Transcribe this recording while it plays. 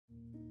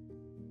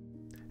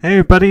Hey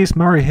everybody, it's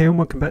Murray here and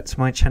welcome back to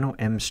my channel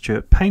M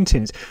Stewart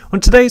Paintings. On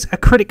today's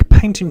acrylic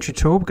painting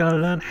tutorial we're going to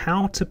learn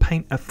how to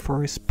paint a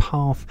forest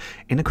path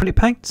in acrylic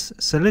paints.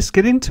 So let's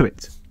get into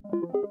it.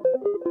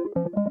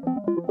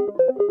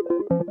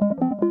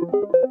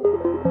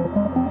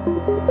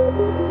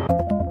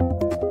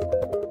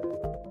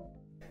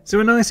 So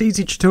a nice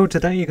easy tutorial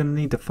today. You're going to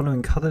need the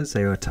following colours.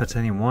 They are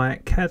titanium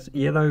white, cad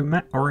yellow,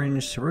 matte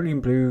orange,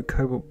 cerulean blue,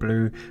 cobalt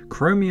blue,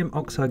 chromium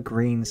oxide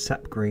green,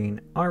 sap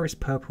green, iris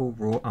purple,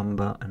 raw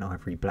umber and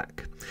ivory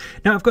black.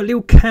 Now I've got a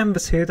little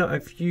canvas here that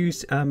I've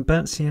used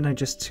burnt sienna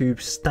just to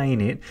stain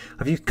it.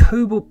 I've used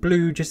cobalt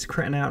blue just to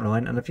create an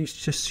outline, and I've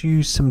just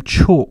used some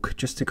chalk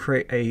just to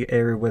create a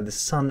area where the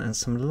sun and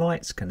some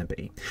light's going to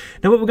be.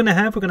 Now what we're going to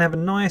have a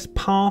nice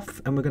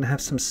path, and we're going to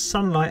have some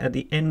sunlight at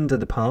the end of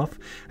the path,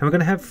 and we're going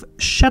to have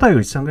shadows.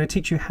 So I'm going to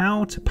teach you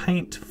how to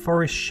paint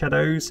forest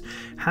shadows,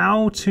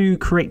 how to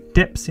create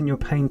depths in your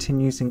painting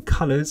using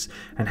colours,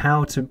 and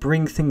how to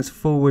bring things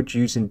forward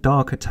using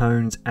darker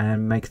tones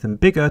and make them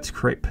bigger to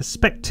create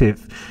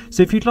perspective.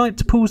 So if you'd like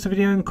to pause the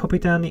video and copy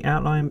down the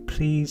outline,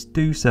 please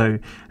do so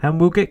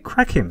and we'll get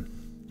cracking.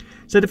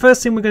 So the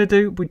first thing we're going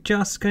to do, we're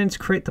just going to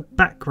create the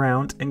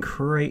background and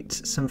create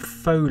some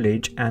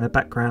foliage and a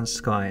background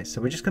sky.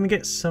 So we're just going to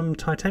get some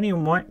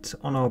titanium white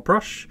on our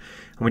brush,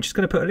 and we're just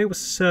going to put a little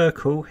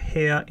circle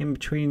here in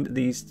between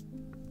these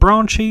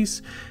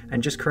branches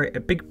and just create a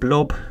big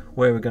blob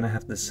where we're going to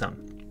have the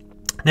sun.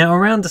 Now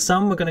around the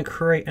sun we're going to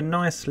create a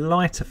nice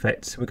light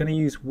effect, so we're going to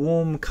use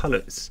warm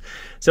colours.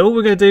 So all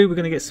we're going to do, we're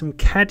going to get some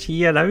cad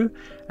yellow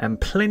and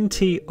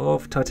plenty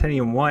of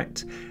titanium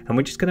white, and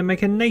we're just going to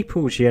make a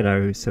Naples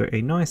yellow, so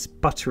a nice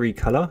buttery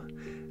colour,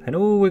 and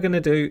all we're going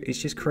to do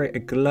is just create a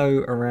glow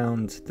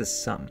around the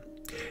sun.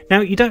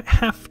 Now you don't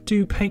have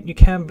to paint your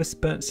canvas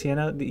burnt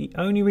sienna. The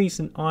only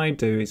reason I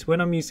do is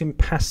when I'm using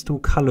pastel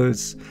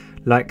colours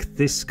like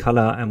this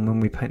colour and when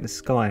we paint the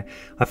sky,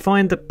 I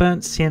find that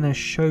burnt sienna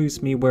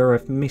shows me where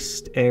I've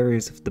missed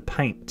areas of the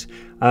paint.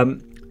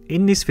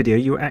 In this video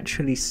you'll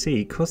actually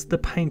see, because the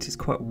paint is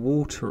quite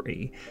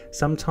watery,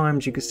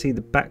 sometimes you can see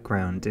the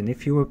background, and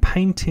if you were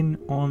painting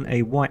on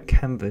a white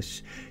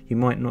canvas you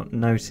might not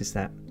notice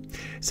that.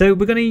 So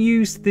we're going to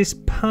use this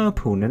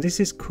purple. Now this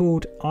is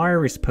called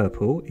iris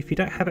purple. If you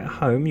don't have it at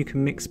home, you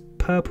can mix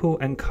purple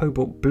and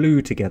cobalt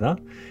blue together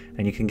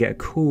and you can get a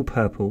cool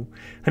purple.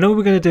 And all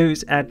we're going to do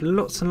is add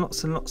lots and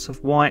lots and lots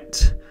of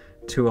white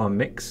to our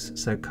mix.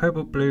 So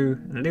cobalt blue,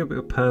 a little bit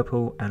of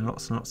purple and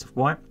lots of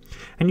white.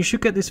 And you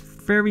should get this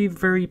very,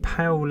 very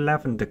pale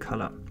lavender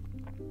colour.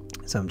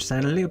 So I'm just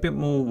adding a little bit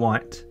more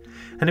white.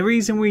 And the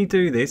reason we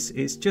do this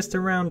is just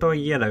around our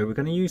yellow, we're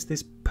going to use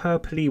this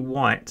purpley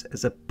white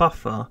as a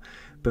buffer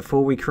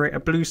before we create a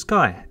blue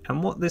sky.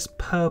 And what this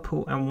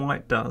purple and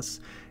white does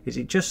is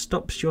it just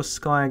stops your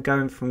sky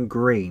going from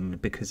green,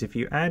 because if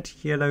you add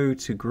yellow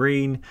to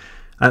green,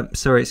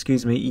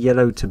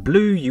 yellow to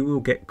blue, you will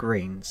get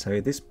green.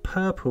 So this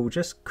purple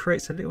just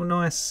creates a little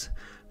nice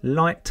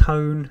light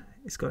tone.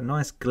 It's got a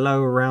nice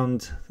glow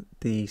around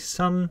the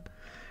sun,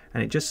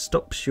 and it just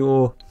stops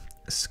your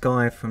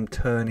sky from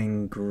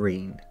turning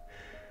green.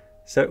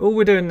 So all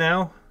we're doing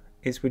now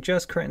is we're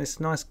just creating this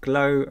nice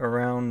glow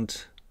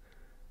around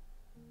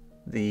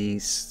the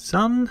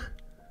sun,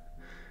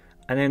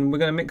 and then we're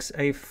going to mix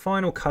a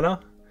final colour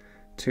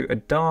to a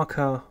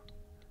darker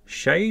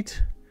shade.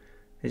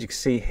 As you can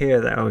see here,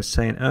 that I was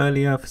saying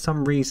earlier, for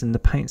some reason the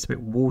paint's a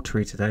bit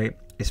watery today.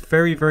 It's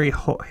very, very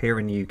hot here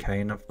in the UK,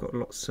 and I've got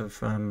lots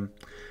of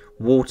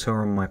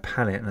water on my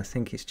palette, and I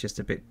think it's just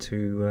a bit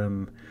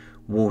too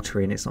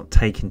watery and it's not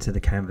taken to the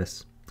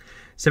canvas.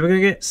 So we're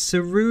going to get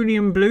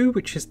cerulean blue,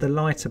 which is the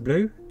lighter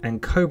blue,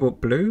 and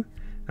cobalt blue,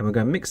 and we're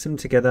going to mix them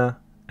together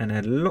and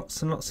add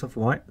lots and lots of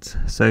white.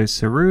 So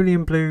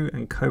cerulean blue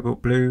and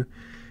cobalt blue,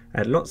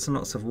 add lots and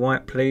lots of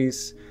white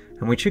please,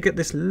 and we should get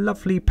this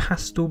lovely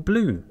pastel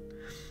blue.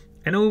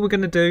 And all we're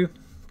going to do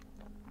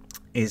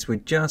is we're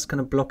just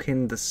going to block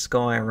in the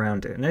sky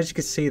around it, and as you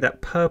can see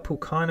that purple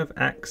kind of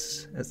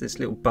acts as this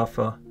little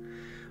buffer.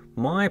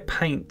 My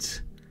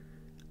paint,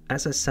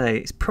 as I say,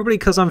 it's probably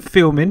because I'm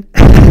filming.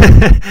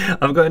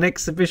 I've got an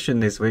exhibition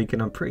this week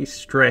and I'm pretty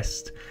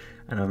stressed,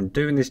 and I'm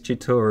doing this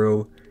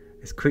tutorial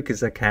as quick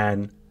as I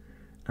can,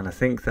 and I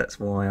think that's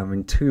why I'm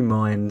in two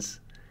minds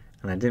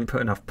and I didn't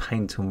put enough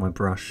paint on my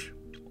brush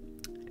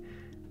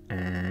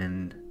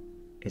and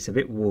it's a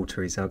bit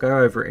watery, so I'll go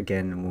over it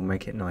again and we'll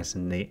make it nice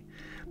and neat.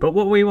 But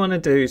what we want to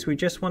do is we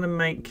just want to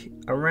make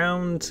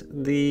around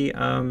the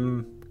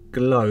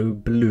glow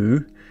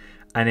blue,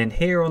 and then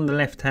here on the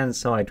left hand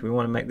side we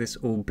want to make this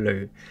all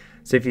blue.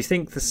 So if you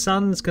think the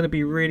sun's going to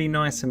be really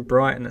nice and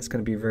bright and it's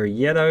going to be very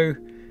yellow,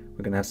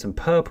 we're going to have some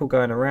purple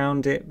going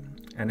around it,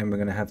 and then we're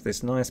going to have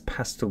this nice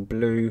pastel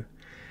blue,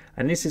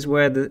 and this is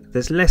where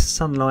there's less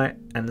sunlight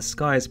and the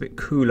sky is a bit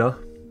cooler.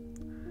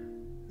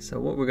 So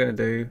what we're going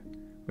to do,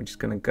 we're just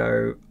going to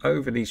go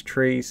over these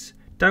trees.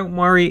 Don't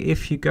worry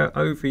if you go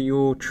over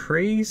your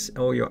trees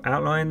or your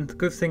outline. The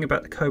good thing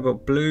about the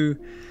cobalt blue,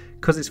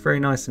 because it's very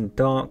nice and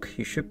dark,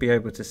 you should be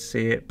able to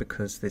see it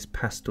because this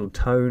pastel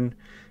tone,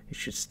 it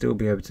should still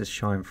be able to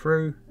shine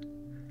through.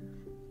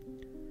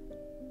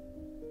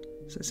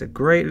 So it's a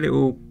great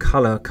little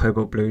colour,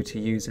 cobalt blue, to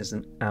use as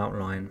an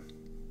outline.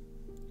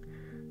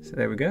 So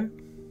there we go.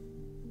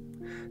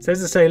 So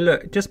as I say,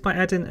 look, just by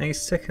adding a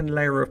second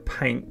layer of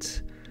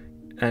paint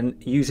and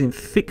using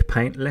thick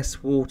paint,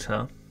 less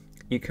water,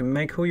 you can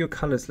make all your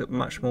colours look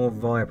much more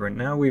vibrant.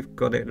 Now we've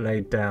got it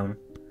laid down.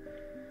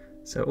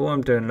 So all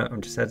I'm doing, look,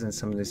 I'm just adding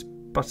some of this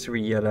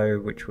buttery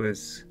yellow, which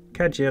was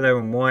cad yellow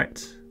and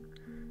white,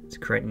 to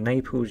create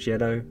Naples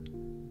yellow.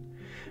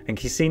 And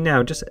can you see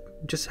now,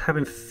 just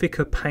having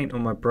thicker paint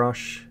on my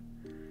brush,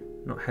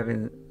 not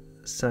having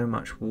so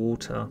much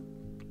water,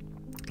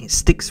 it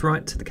sticks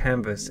right to the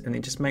canvas and it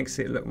just makes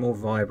it look more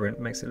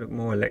vibrant, makes it look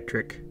more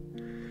electric.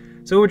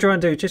 So all we're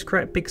trying to do is just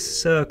create a big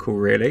circle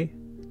really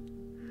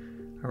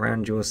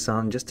around your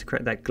sun, just to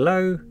create that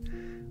glow.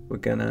 We're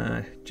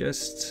gonna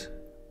just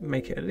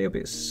make it a little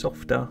bit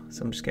softer,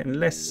 so I'm just getting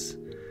less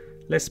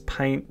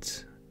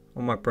paint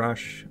on my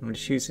brush. I'm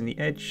just using the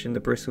edge and the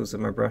bristles of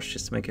my brush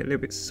just to make it a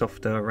little bit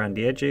softer around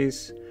the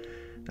edges.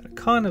 That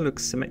kind of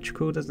looks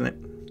symmetrical, doesn't it?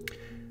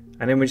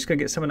 And then we're just going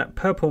to get some of that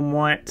purple and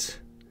white,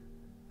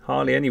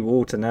 hardly any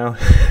water now.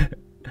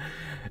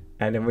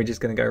 And then we're just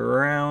going to go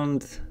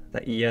around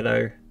that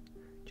yellow,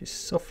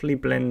 just softly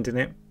blending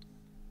it.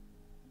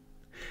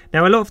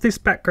 Now a lot of this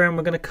background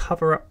we're going to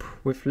cover up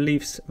with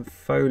leaves and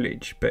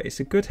foliage, but it's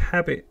a good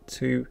habit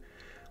to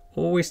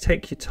always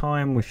take your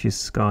time with your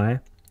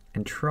sky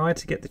and try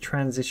to get the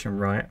transition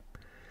right.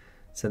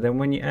 So then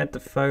when you add the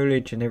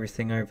foliage and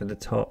everything over the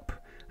top,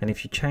 and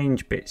if you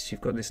change bits,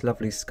 you've got this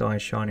lovely sky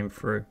shining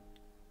through.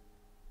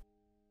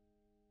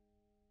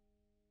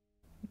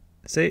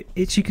 So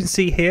as you can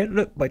see here,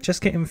 look, by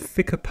just getting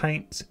thicker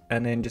paint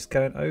and then just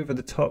going over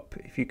the top,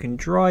 if you can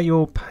dry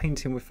your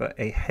painting with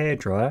a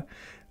hairdryer,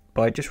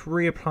 by just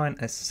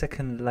reapplying a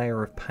second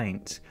layer of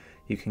paint,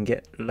 you can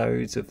get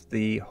loads of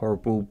the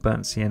horrible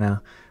burnt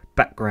sienna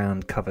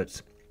background covered.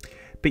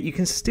 But you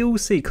can still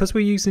see, because we're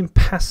using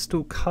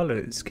pastel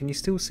colours, can you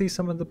still see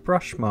some of the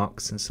brush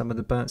marks and some of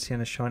the burnt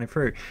sienna shining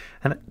through?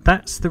 And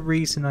that's the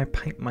reason I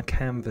paint my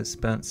canvas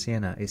burnt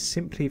sienna, is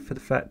simply for the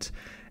fact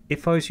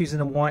if I was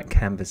using a white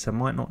canvas I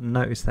might not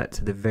notice that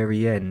to the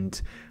very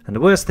end. And the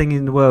worst thing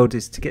in the world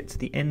is to get to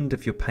the end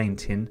of your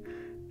painting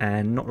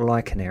and not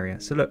like an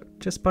area. So look,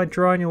 just by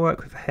drying your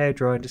work with a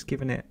hairdryer and just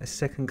giving it a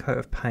second coat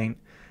of paint,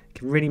 it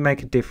can really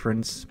make a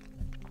difference.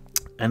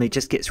 And it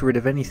just gets rid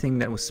of anything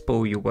that will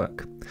spoil your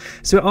work.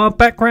 So our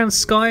background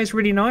sky is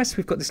really nice.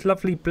 We've got this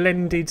lovely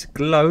blended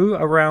glow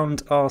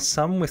around our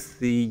sun with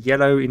the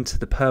yellow into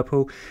the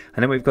purple.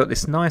 And then we've got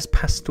this nice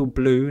pastel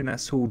blue, and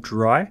that's all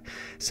dry.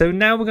 So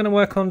now we're going to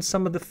work on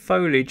some of the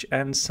foliage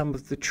and some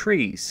of the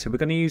trees. So we're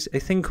going to use a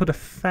thing called a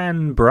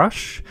fan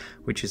brush,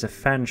 which is a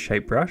fan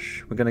shaped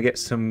brush. We're going to get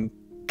some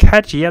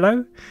cad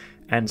yellow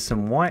and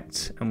some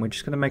white, and we're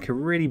just going to make a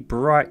really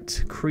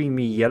bright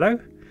creamy yellow.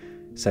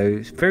 So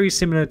it's very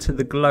similar to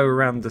the glow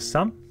around the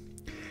sun.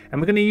 And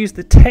we're going to use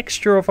the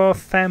texture of our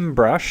fan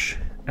brush,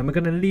 and we're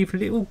going to leave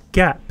little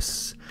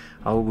gaps.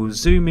 I will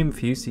zoom in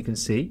for you so you can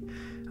see,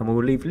 and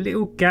we'll leave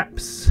little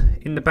gaps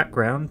in the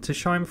background to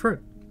shine through.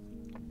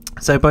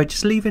 So by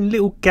just leaving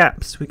little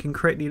gaps, we can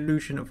create the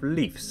illusion of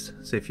leaves.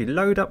 So if you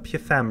load up your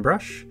fan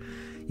brush,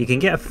 you can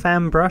get a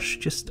fan brush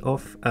just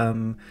off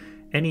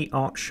any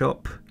art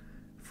shop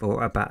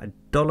for about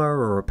 $1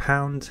 or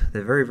 £1.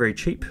 They're very, very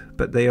cheap,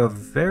 but they are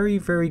very,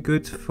 very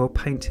good for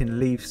painting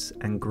leaves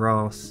and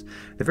grass.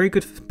 They're very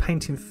good for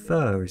painting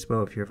fur as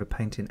well if you're ever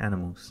painting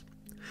animals.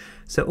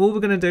 So all we're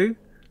going to do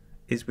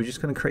is we're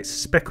just going to create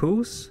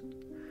speckles,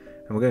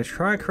 and we're going to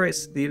try and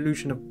create the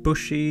illusion of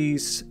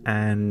bushes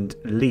and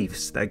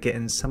leaves that are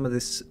getting some of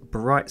this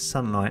bright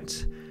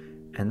sunlight,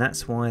 and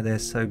that's why they're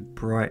so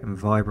bright and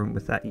vibrant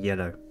with that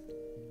yellow.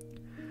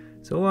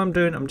 So all I'm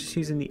doing, I'm just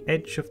using the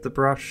edge of the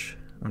brush.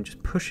 I'm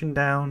just pushing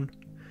down.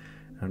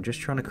 I'm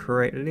just trying to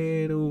create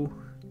little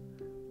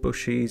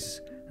bushes,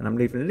 and I'm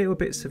leaving little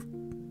bits of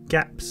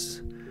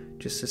gaps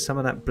just so some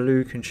of that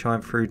blue can shine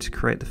through to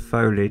create the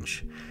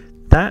foliage.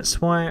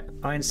 That's why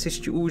I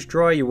insist you always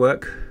dry your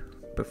work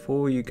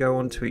before you go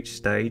on to each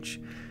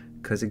stage,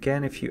 because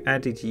again, if you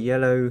added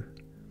yellow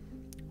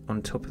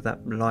on top of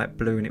that light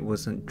blue and it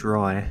wasn't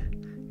dry,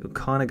 it'll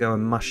kind of go a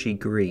mushy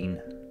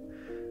green.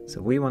 So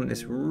we want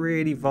this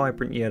really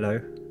vibrant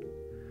yellow.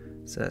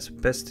 So that's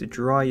best to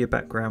dry your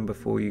background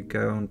before you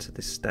go onto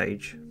this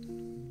stage.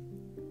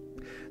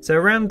 So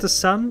around the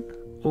sun,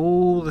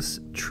 all the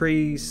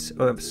trees,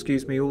 or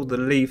excuse me, all the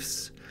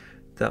leaves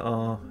that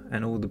are,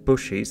 and all the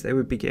bushes, they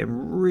would be getting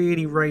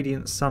really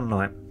radiant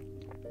sunlight.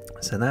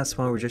 So that's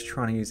why we're just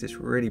trying to use this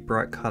really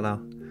bright colour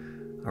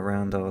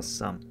around our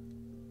sun.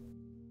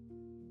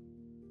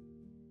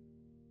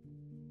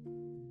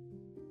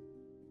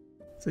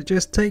 So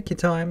just take your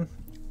time,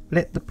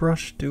 let the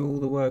brush do all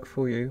the work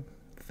for you.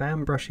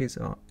 Fan brushes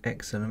are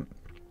excellent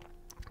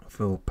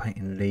for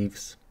painting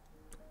leaves.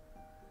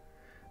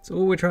 So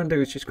all we're trying to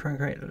do is just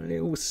create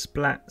little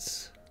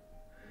splats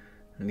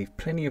and leave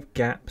plenty of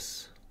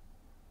gaps.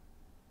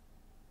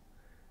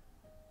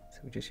 So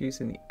we're just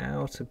using the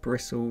outer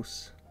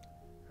bristles.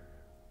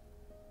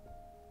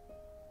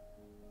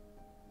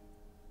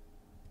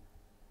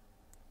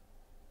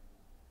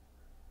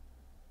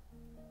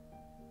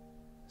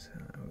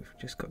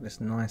 Just got this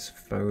nice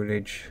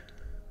foliage.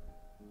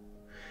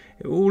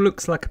 It all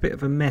looks like a bit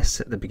of a mess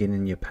at the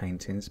beginning of your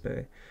paintings, but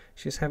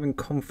it's just having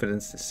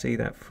confidence to see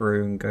that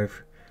through and go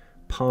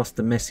past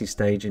the messy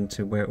stage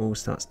into where it all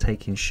starts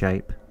taking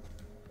shape.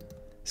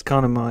 It's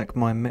kind of like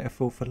my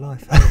metaphor for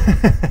life.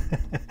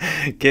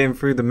 Getting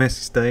through the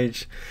messy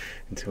stage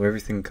until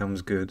everything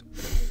comes good.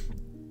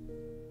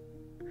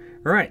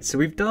 Right, so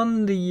we've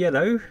done the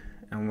yellow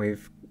and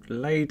we've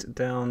laid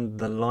down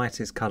the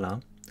lightest colour.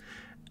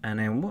 And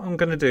then what I'm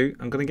going to do,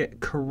 I'm going to get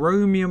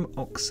chromium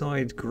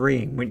oxide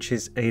green, which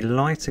is a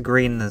lighter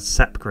green than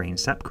sap green.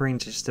 Sap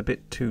green's just a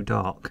bit too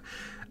dark.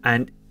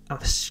 And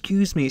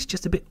excuse me, it's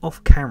just a bit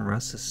off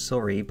camera, so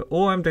sorry. But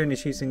all I'm doing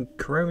is using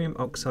chromium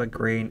oxide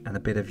green and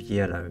a bit of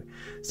yellow.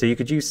 So you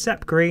could use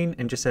sap green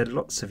and just add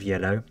lots of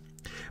yellow.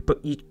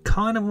 But you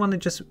kind of want to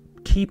just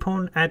keep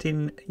on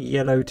adding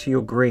yellow to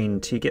your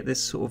green till you get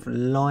this sort of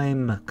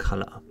lime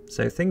colour.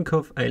 So think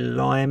of a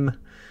lime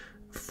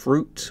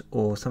fruit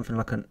or something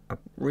like a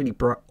really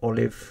bright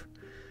olive,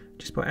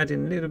 just by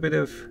adding a little bit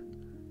of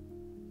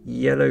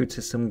yellow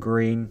to some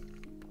green.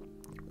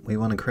 We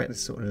want to create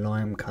this sort of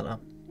lime colour,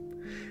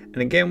 and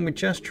again we're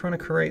just trying to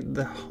create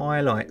the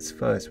highlights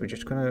first. We're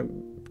just going to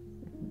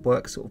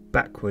work sort of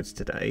backwards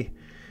today.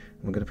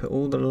 We're going to put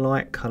all the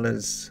light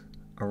colours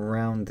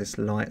around this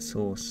light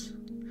source,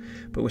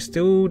 but we're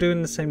still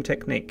doing the same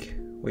technique.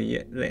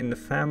 We're letting the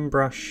fan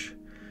brush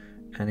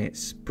and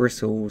its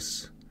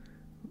bristles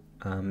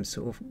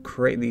sort of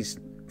create these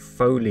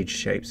foliage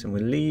shapes, and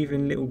we're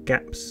leaving little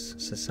gaps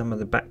so some of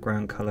the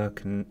background colour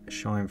can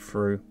shine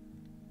through.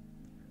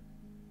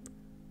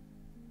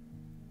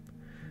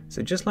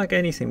 So just like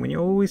anything, when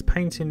you're always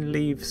painting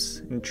leaves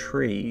and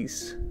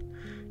trees,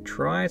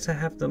 try to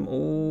have them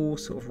all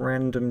sort of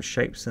random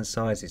shapes and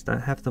sizes.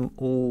 Don't have them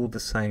all the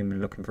same and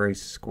looking very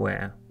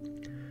square.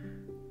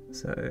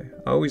 So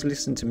I always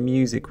listen to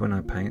music when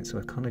I paint, so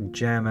I kind of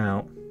jam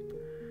out.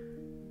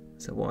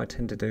 So what I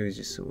tend to do is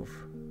just sort of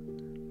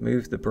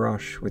move the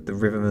brush with the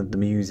rhythm of the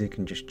music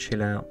and just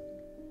chill out.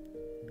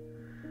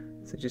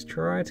 So just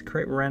try to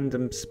create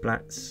random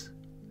splats.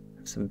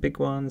 Have some big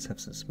ones, have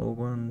some small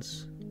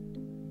ones.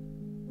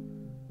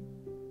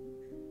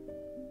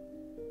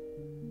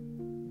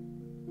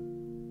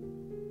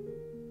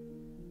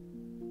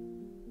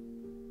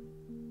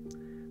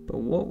 But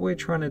what we're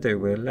trying to do,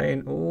 we're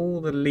laying all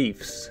the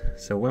leaves.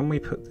 So when we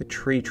put the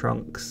tree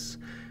trunks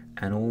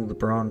and all the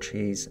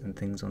branches and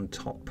things on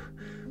top,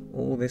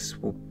 all this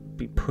will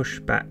be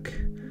pushed back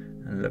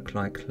and look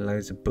like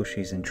loads of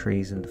bushes and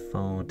trees in the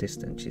far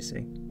distance, you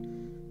see.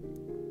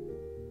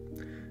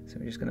 So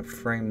we're just going to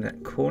frame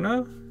that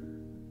corner.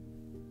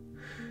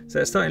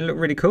 So it's starting to look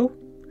really cool.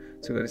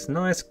 So we've got this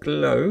nice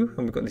glow, and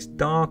we've got this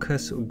darker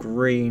sort of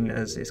green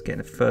as it's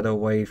getting further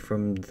away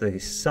from the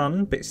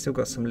sun, but it's still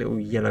got some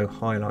little yellow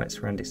highlights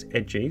around its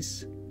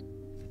edges.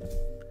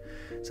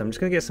 So I'm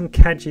just going to get some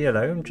cad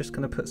yellow. I'm just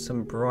going to put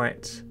some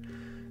bright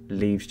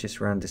leaves just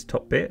around this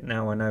top bit.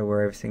 Now I know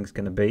where everything's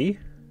going to be.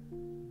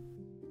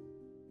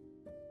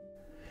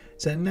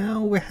 So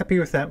now we're happy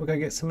with that. We're going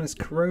to get some of this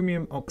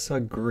chromium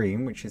oxide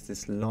green, which is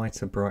this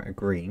lighter, brighter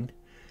green,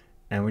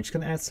 and we're just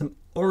going to add some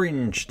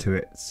orange to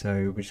it.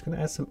 So we're just going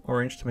to add some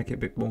orange to make it a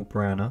bit more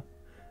browner,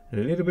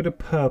 and a little bit of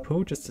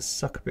purple just to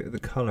suck a bit of the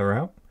colour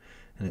out,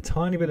 and a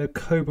tiny bit of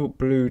cobalt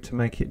blue to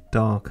make it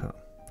darker.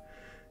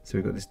 So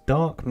we've got this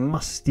dark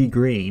musty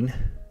green,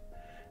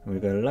 and we're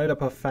going to load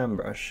up our fan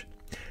brush.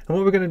 And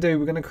what we're going to do,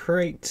 we're going to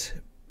create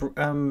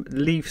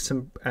leaves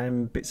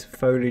and bits of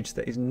foliage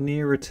that is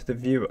nearer to the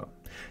viewer.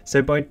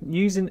 So by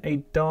using a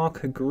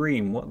darker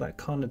green, what that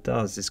kind of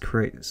does is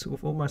create sort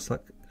of almost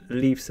like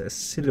leaves that are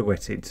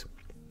silhouetted.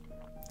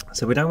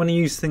 So we don't want to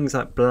use things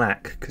like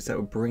black because that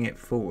will bring it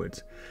forward.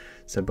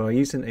 So by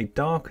using a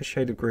darker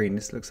shade of green,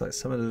 this looks like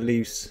some of the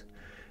leaves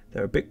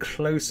that are a bit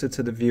closer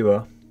to the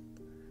viewer,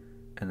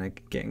 and they're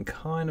getting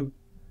kind of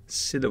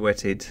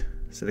silhouetted.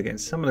 So they're getting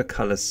some of the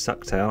colours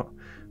sucked out,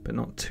 but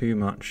not too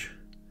much.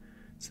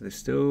 So they've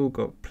still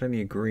got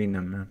plenty of green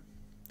in there.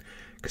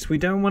 Because we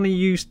don't want to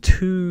use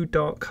too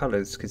dark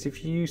colours, because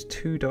if you use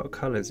too dark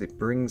colours, it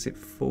brings it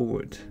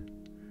forward.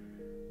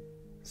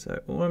 So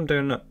all I'm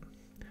doing,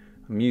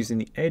 I'm using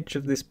the edge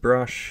of this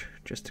brush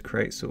just to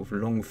create sort of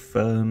long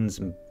ferns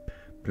and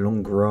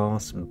long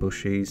grass and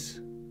bushes.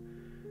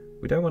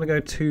 We don't want to go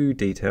too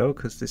detailed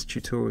because this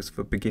tutorial is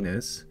for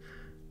beginners,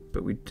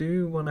 but we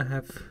do want to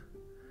have,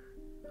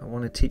 I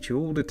want to teach you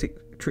all the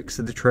tricks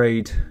of the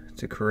trade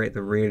to create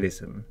the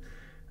realism.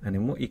 And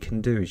then what you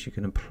can do is you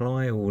can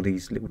apply all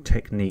these little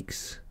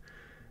techniques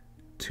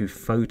to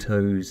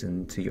photos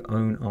and to your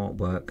own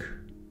artwork,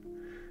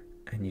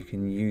 and you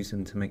can use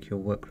them to make your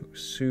work look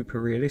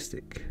super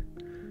realistic,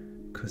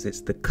 because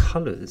it's the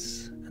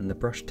colours and the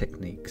brush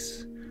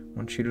techniques.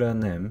 Once you learn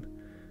them,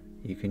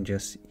 you can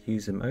just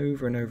use them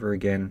over and over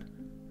again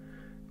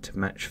to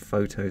match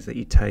photos that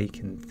you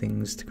take and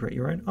things to create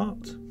your own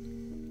art.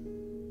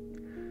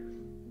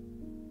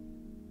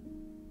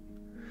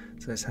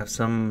 So let's have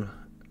some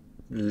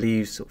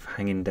leaves sort of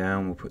hanging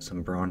down. We'll put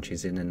some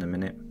branches in a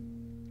minute.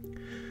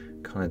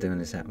 kind of doing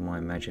this out of my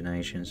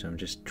imagination, so I'm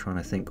just trying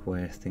to think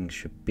where things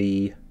should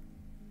be.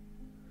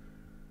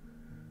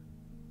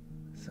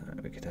 So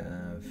we could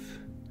have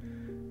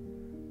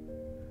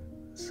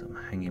some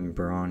hanging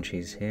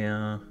branches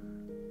here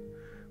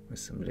with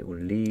some little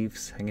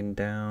leaves hanging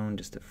down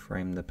just to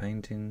frame the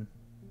painting.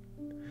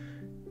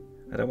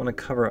 I don't want to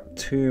cover up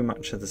too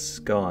much of the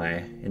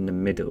sky in the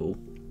middle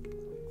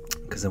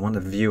because I want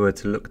the viewer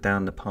to look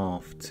down the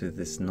path to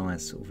this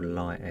nice sort of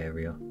light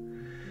area.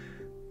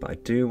 But I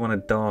do want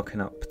to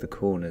darken up the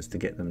corners to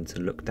get them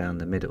to look down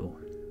the middle.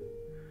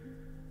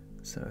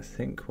 So I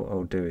think what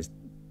I'll do is,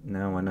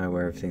 now I know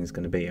where everything's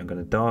going to be, I'm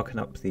going to darken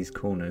up these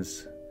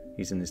corners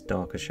using this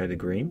darker shade of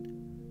green.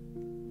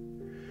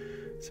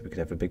 So we could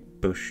have a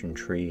big bush and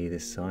tree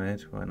this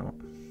side, why not?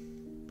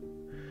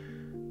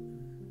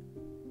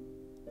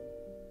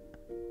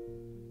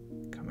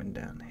 Coming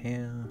down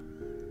here.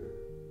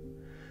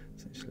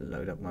 So just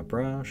load up my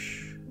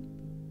brush,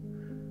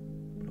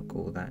 block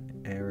all that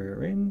area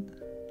in.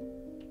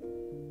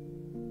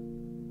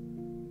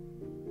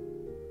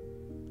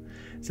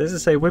 So as I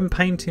say, when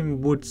painting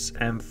woods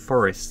and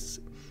forests,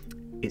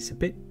 it's a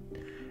bit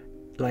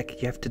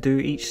like you have to do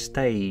each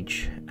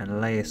stage and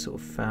lay a sort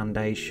of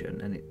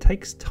foundation, and it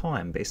takes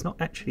time, but it's not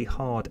actually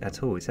hard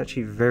at all. It's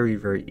actually very,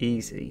 very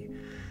easy.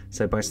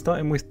 So by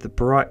starting with the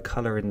bright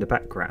colour in the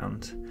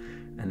background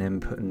and then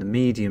putting the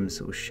medium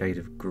sort of shade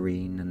of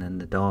green and then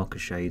the darker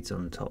shades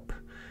on top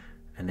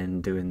and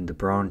then doing the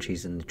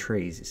branches and the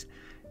trees,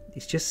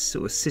 it's just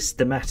sort of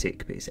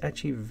systematic, but it's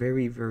actually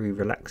very, very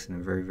relaxing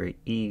and very, very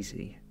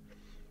easy.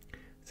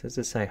 So as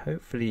I say,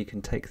 hopefully you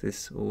can take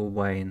this all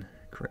away and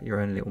create your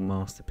own little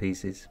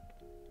masterpieces.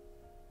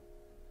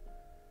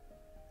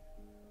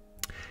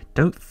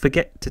 Don't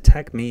forget to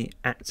tag me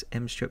at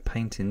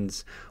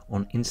mstuartpaintings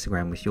on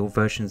Instagram with your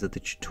versions of the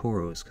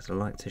tutorials, because I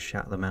like to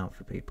shout them out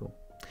for people.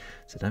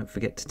 So don't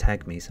forget to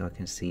tag me so I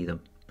can see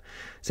them.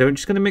 So I'm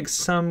just going to mix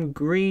some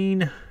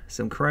green,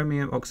 some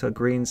chromium oxide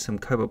green, some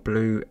cobalt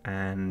blue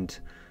and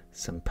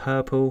some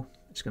purple.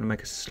 I'm just going to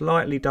make a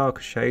slightly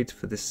darker shade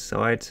for this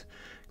side,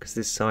 because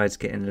this side's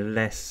getting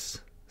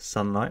less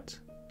sunlight.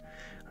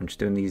 I'm just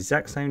doing the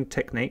exact same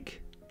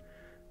technique.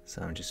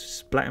 So I'm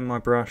just splatting my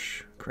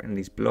brush, creating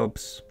these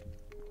blobs.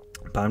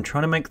 But I'm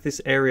trying to make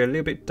this area a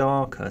little bit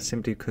darker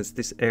simply because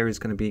this area is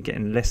going to be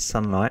getting less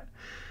sunlight,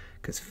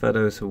 because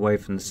further away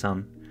from the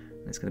sun,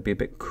 it's going to be a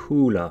bit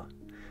cooler.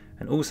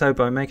 And also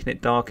by making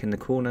it dark in the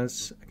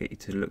corners, I get you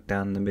to look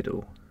down the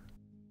middle.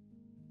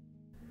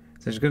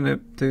 So I'm just going to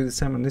do the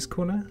same on this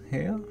corner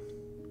here.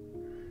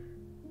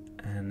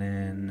 And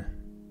then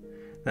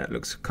that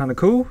looks kind of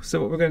cool. So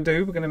what we're going to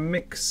do, we're going to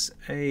mix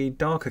a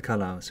darker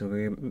colour. So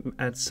we're going to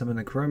add some of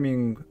the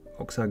chromium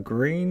oxide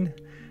green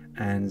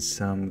and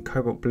some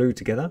cobalt blue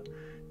together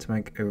to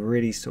make a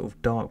really sort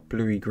of dark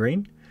bluey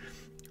green.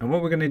 And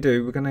what we're going to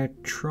do, we're going to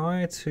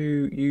try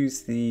to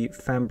use the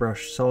fan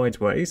brush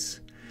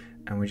sideways,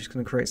 and we're just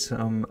going to create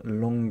some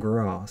long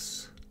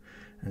grass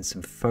and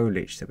some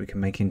foliage that we can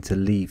make into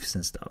leaves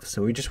and stuff.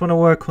 So we just want to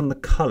work on the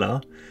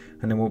colour,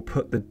 and then we'll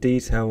put the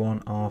detail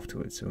on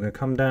afterwards. So we're going to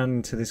come down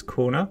into this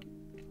corner.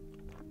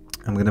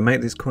 I'm going to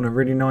make this corner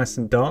really nice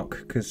and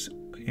dark because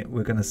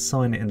we're going to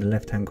sign it in the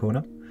left hand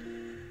corner.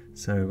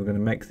 So we're going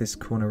to make this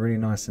corner really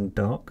nice and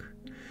dark.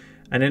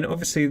 And then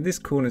obviously this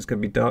corner is going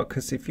to be dark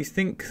because if you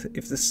think,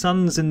 if the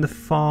sun's in the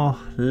far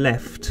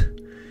left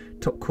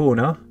top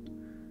corner,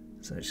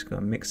 so just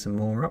going to mix some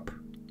more up.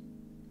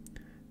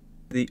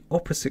 The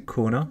opposite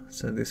corner,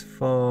 so this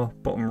far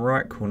bottom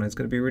right corner, is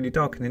going to be really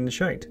dark and in the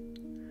shade.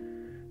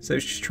 So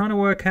it's just trying to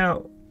work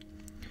out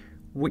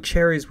which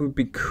areas would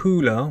be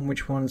cooler and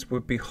which ones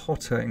would be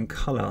hotter in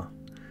colour.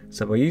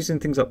 So by using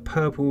things like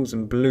purples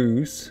and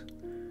blues,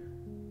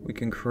 we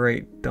can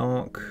create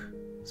dark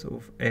sort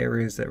of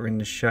areas that are in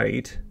the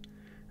shade.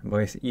 And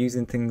by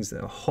using things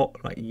that are hot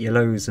like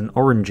yellows and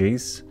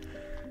oranges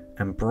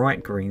and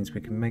bright greens, we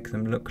can make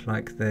them look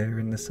like they're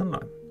in the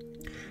sunlight.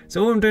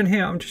 So all I'm doing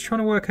here, I'm just trying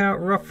to work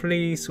out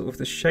roughly sort of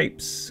the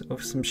shapes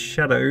of some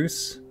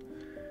shadows.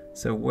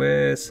 So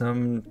where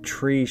some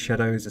tree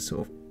shadows are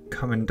sort of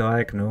coming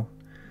diagonal,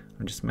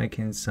 I'm just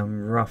making some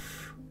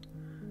rough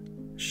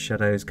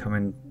shadows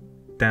coming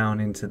down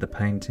into the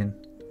painting.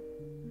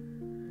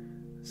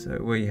 So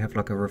where you have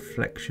like a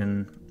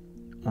reflection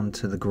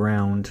onto the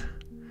ground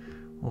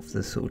of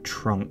the sort of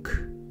trunk.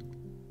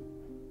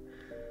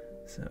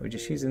 So we're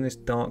just using this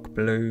dark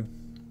blue.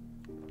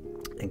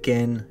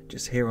 Again,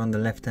 just here on the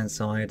left hand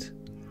side,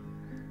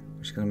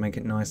 I'm just going to make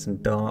it nice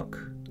and dark.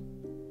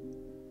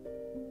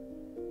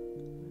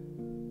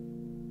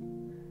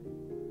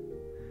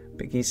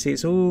 But can you see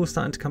it's all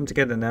starting to come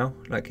together now,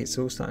 like it's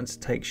all starting to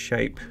take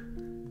shape.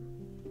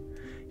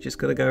 You just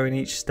got to go in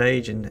each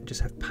stage and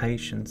just have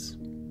patience.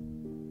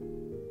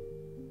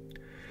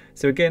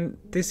 So again,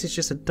 this is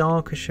just a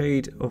darker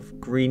shade of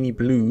greeny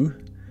blue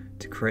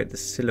to create the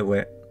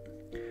silhouette.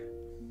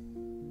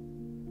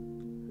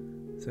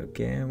 So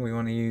again, we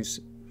want to use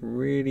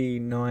really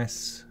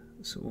nice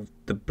sort of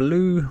the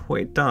blue.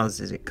 What it does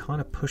is it kind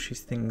of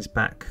pushes things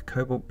back.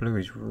 Cobalt blue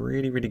is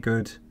really, really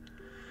good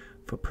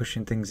for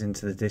pushing things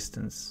into the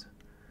distance.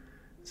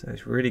 So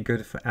it's really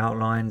good for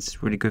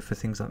outlines, really good for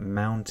things like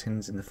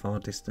mountains in the far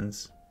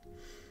distance.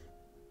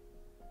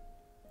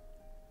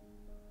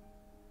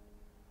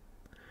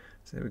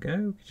 So there we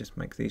go, we just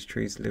make these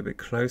trees a little bit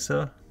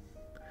closer.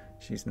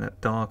 Just using that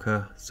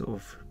darker sort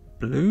of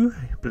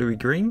bluey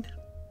green.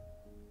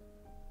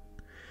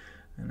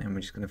 And then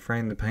we're just going to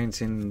frame the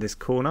painting in this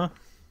corner.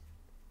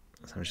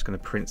 So I'm just going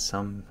to print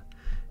some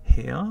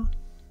here.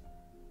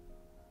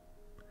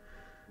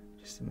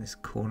 Just in this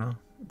corner,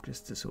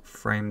 just to sort of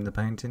frame the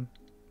painting.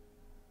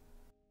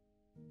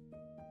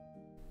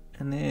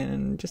 And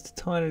then just a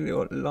tiny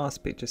little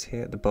last bit just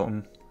here at the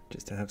bottom,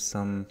 just to have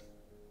some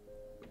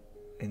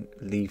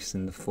leaves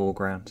in the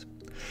foreground.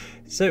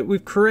 So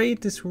we've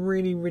created this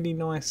really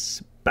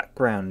nice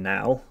background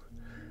now.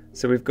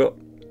 So we've got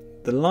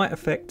the light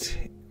effect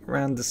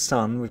around the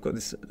sun, we've got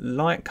this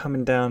light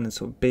coming down and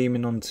sort of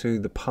beaming onto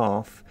the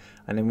path,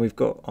 and then we've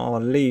got our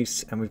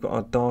leaves and we've got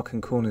our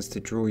darkened corners to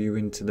draw you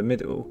into the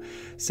middle.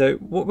 So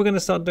what we're going to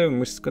start doing,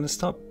 we're just going to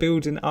start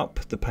building up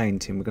the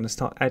painting. We're going to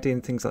start adding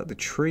things like the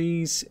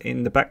trees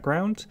in the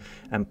background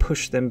and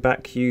push them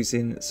back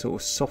using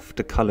sort of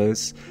softer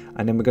colours,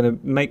 and then we're going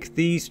to make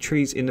these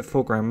trees in the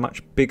foreground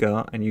much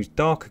bigger and use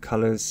darker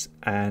colours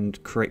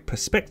and create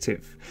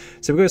perspective.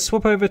 So we're going to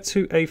swap over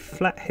to a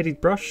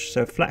flat-headed brush.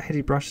 So a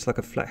flat-headed brush is like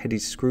a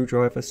flat-headed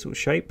screwdriver sort of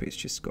shape. It's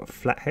just got a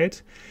flat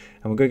head,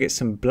 and we're going to get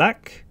some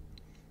black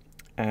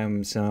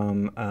and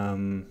some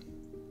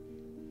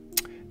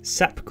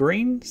sap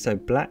green, so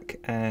black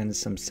and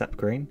some sap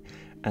green,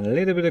 and a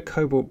little bit of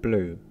cobalt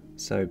blue.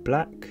 So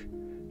black,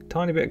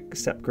 tiny bit of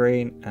sap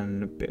green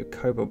and a bit of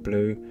cobalt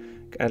blue.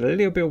 Add a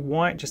little bit of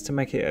white just to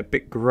make it a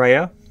bit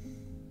grayer,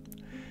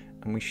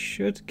 and we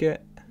should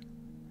get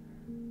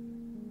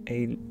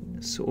a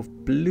sort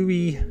of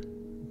bluey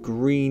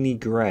greeny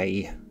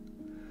grey.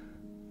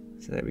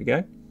 So there we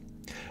go.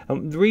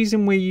 The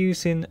reason we're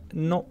using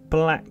not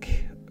black,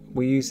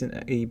 we're using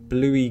a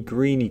bluey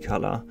greeny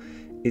colour,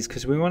 is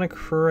because we want to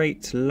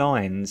create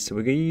lines. So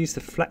we're going to use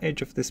the flat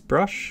edge of this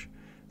brush.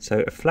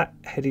 So a flat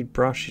headed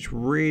brush is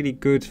really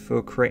good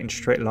for creating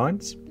straight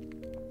lines.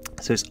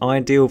 So it's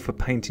ideal for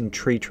painting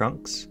tree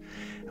trunks.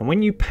 And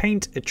when you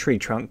paint a tree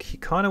trunk, you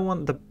kind of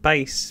want the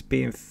base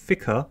being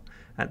thicker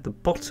at the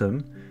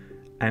bottom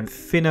and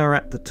thinner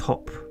at the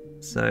top.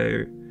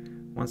 So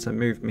once I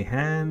move my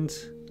hand,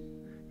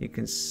 you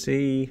can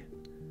see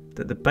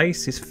that the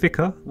base is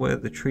thicker where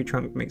the tree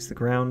trunk meets the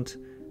ground,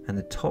 and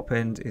the top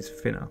end is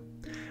thinner.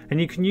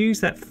 And you can use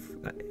that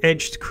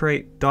edge to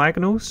create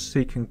diagonals, so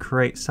you can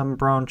create some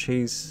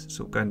branches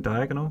sort of going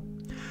diagonal.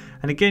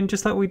 And again,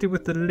 just like we did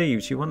with the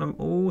leaves, you want them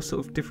all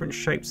sort of different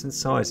shapes and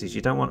sizes.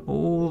 You don't want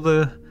all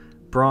the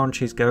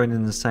branches going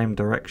in the same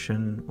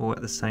direction or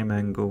at the same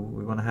angle.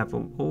 We want to have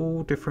them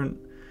all different,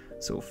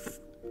 sort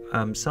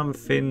of some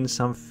thin,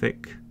 some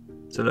thick.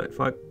 So look, if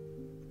I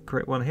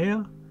create one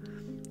here,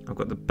 I've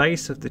got the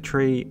base of the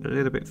tree a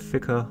little bit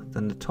thicker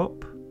than the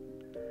top,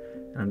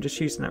 and I'm just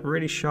using that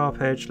really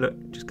sharp edge, look,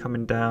 just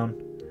coming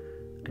down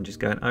and just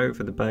going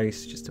over the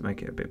base just to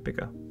make it a bit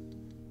bigger.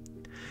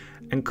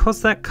 And because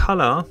that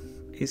colour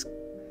is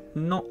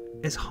not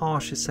as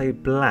harsh as say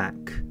black,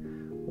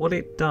 what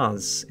it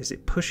does is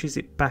it pushes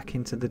it back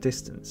into the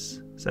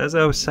distance. So as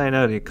I was saying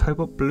earlier,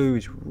 cobalt blue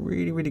is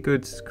really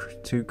good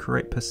to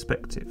create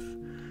perspective.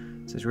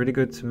 So it's really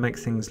good to make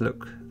things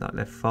look like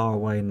they're far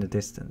away in the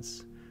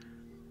distance.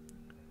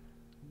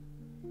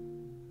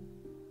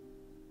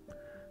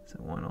 So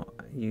why not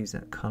use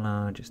that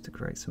colour just to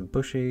create some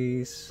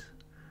bushes.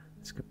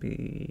 This could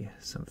be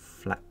some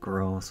flat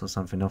grass or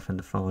something off in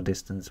the far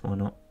distance, why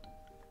not?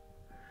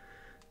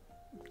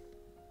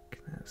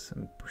 Can have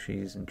some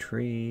bushes and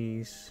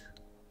trees.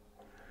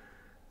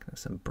 Can have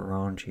some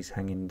branches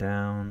hanging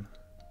down.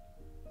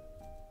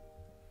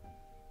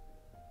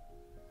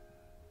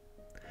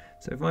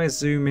 So if I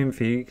zoom in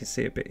for you, you can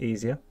see it a bit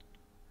easier.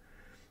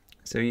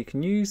 So you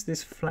can use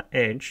this flat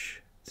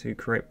edge to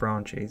create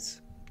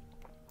branches.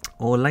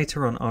 Or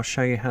later on, I'll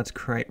show you how to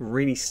create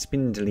really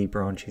spindly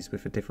branches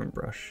with a different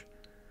brush.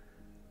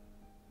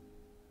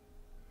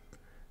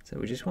 So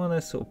we just want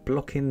to sort of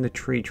block in the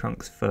tree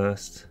trunks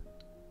first.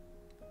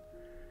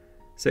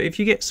 So if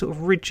you get sort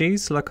of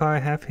ridges like I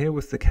have here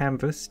with the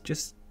canvas,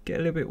 just get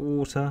a little bit of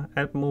water,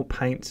 add more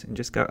paint and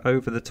just go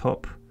over the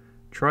top.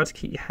 Try to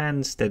keep your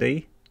hand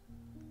steady.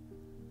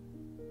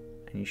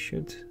 And you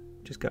should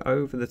just go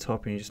over the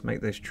top and you just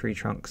make those tree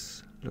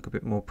trunks look a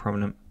bit more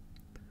prominent.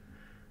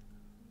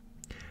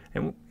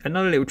 And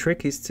another little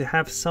trick is to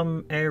have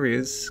some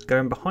areas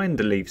going behind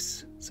the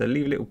leaves. So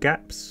leave little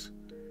gaps.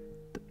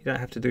 You don't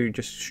have to do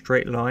just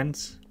straight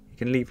lines. You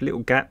can leave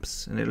little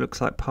gaps and it looks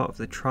like part of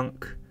the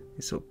trunk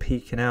is sort of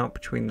peeking out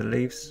between the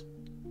leaves.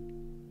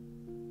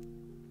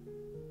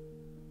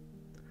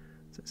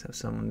 So let's have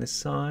some on this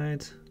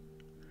side.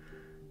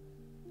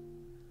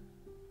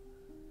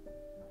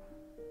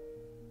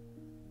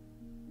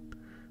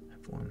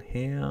 Have one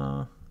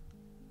here.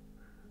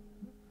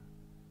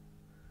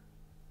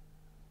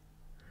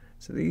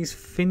 So So these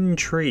thin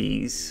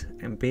trees,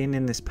 and being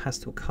in this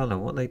pastel colour,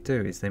 what they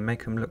do is they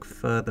make them look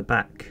further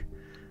back.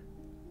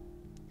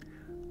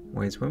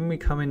 Whereas when we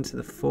come into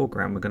the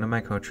foreground, we're going to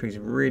make our trees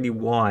really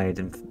wide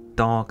and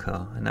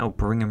darker, and that'll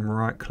bring them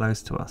right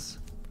close to us.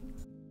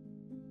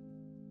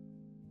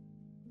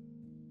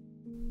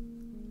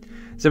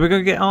 So we're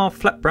going to get our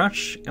flat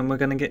brush, and we're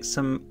going to get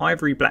some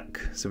ivory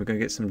black. So we're going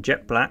to get some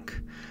jet black,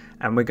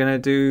 and we're going to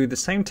do the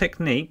same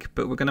technique,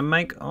 but we're going to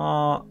make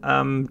our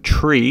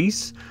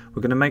trees,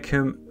 we're going to make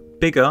them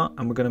bigger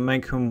and we're going to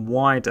make them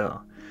wider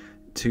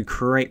to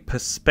create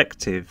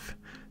perspective.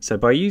 So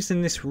by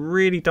using this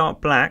really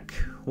dark black,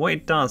 what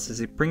it does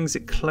is it brings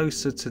it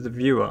closer to the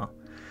viewer.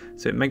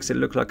 So it makes it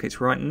look like it's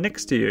right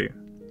next to you.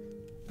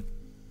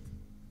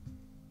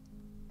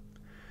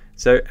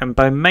 So, and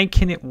by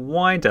making it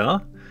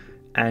wider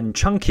and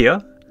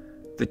chunkier,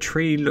 the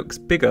tree looks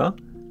bigger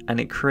and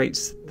it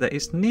creates that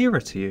it's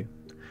nearer to you.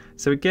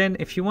 So again,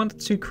 if you want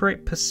to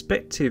create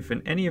perspective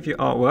in any of your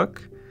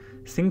artwork,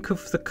 think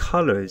of the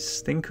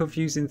colours. Think of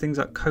using things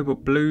like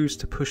cobalt blues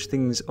to push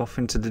things off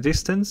into the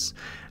distance,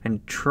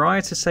 and try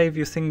to save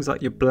your things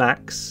like your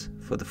blacks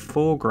for the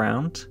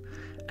foreground,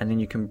 and then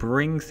you can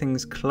bring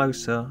things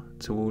closer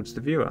towards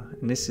the viewer,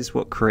 and this is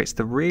what creates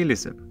the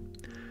realism.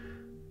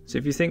 So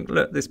if you think,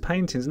 look, this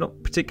painting is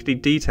not particularly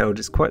detailed,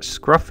 it's quite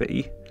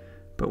scruffy,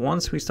 but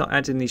once we start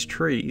adding these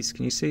trees,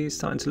 can you see it's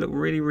starting to look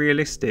really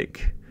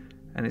realistic?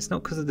 And it's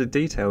not because of the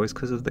detail, it's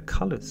because of the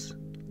colours.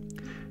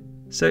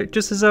 So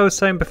just as I was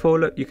saying before,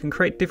 look, you can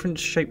create different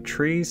shaped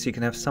trees. You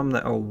can have some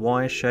that are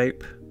Y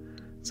shape,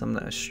 some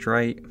that are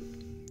straight.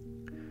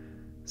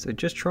 So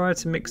just try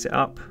to mix it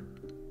up.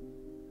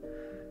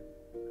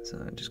 So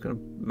I'm just going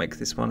to make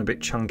this one a bit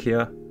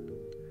chunkier.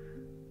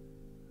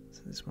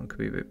 So this one could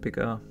be a bit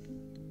bigger.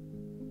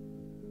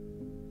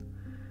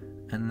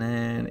 And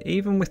then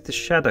even with the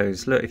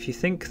shadows, look, if you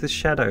think the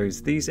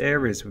shadows, these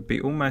areas would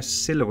be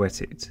almost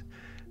silhouetted.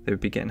 They would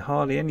be getting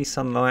hardly any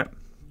sunlight.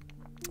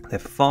 They're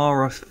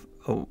far off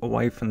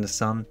away from the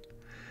sun.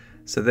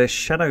 So their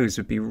shadows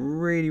would be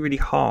really, really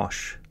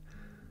harsh.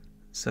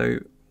 So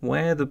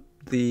where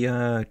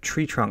the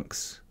tree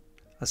trunks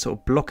are sort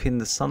of blocking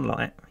the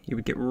sunlight, you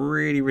would get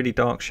really, really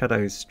dark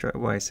shadows straight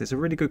away. So there's a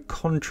really good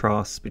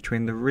contrast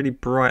between the really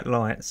bright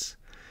lights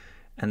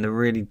and the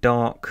really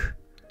dark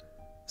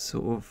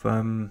sort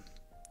of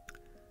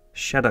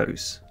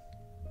shadows.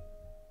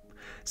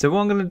 So what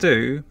I'm going to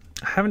do,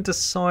 I haven't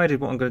decided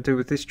what I'm going to do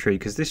with this tree,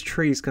 because this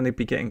tree is going to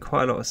be getting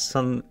quite a lot of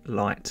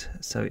sunlight,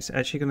 so it's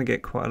actually going to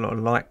get quite a lot of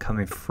light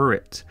coming through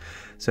it.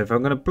 So if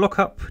I'm going to block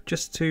up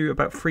just to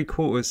about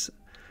 3/4,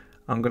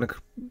 I'm going to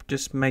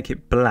just make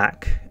it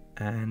black,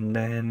 and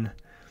then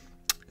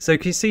so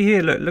can you see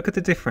here, look at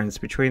the difference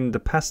between the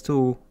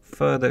pastel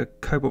further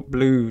cobalt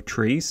blue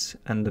trees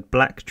and the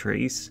black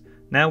trees.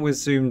 Now we're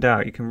zoomed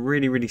out, you can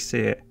really see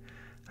it,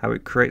 how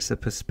it creates a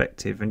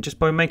perspective, and just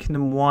by making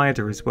them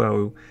wider as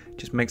well,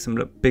 just makes them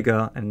look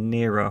bigger and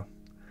nearer.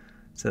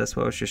 So that's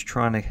what I was just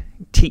trying to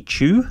teach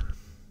you.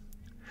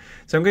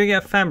 So I'm going to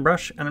get a fan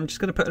brush, and I'm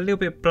just going to put a little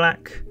bit of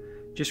black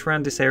just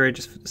around this area,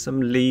 just some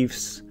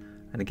leaves,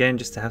 and again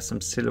just to have some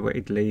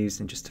silhouetted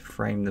leaves and just to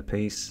frame the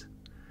piece.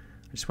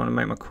 I just want to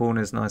make my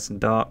corners nice and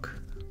dark.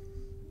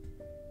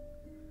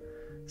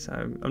 So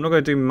I'm not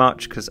going to do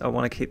much because I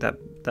want to keep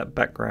that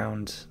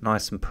background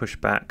nice and pushed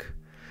back.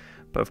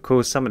 But of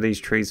course some of these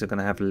trees are going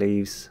to have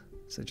leaves,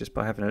 so just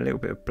by having a little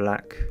bit of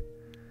black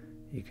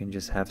you can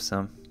just have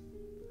some.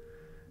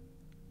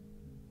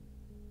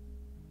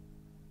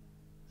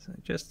 So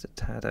just a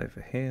tad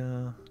over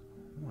here,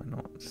 why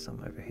not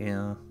some over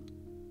here.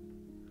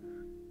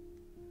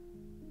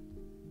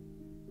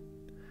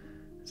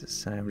 As I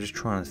say, I'm just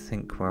trying to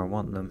think where I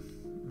want them.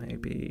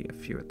 Maybe a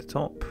few at the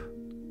top.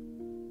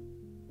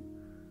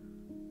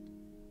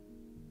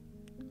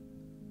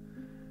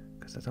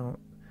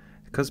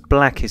 Because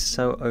black is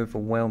so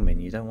overwhelming,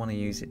 you don't want to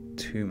use it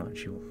too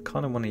much. You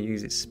kind of want to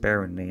use it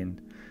sparingly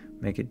and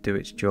make it do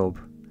its job.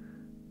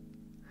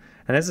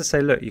 And as I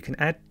say, look, you can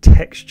add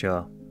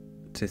texture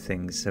to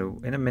things. So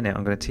in a minute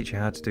I'm going to teach you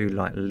how to do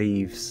like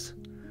leaves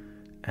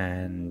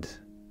and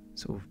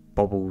sort of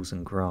bobbles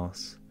and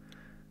grass.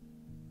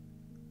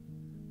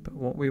 But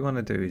what we want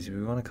to do is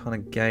we want to kind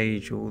of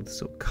gauge all the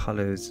sort of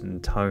colours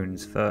and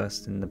tones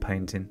first in the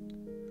painting.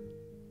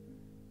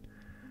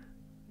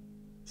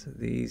 So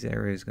these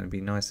areas are going to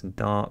be nice and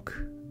dark,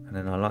 and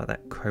then I like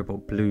that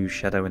cobalt blue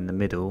shadow in the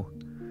middle.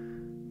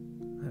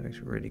 That looks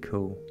really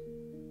cool.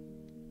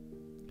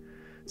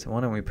 So why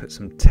don't we put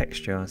some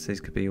texture, so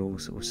these could be all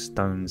sort of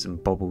stones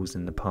and bobbles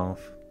in the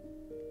path.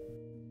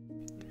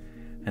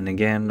 And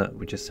again, look,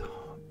 we're just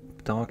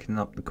darkening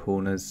up the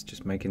corners,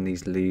 just making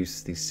these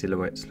leaves, these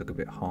silhouettes look a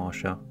bit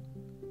harsher.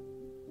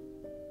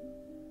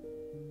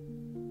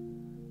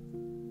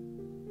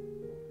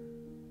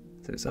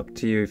 So it's up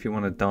to you if you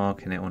want to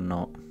darken it or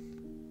not.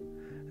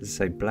 As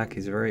I say, black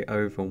is very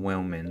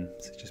overwhelming,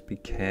 so just be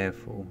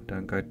careful,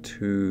 don't go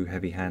too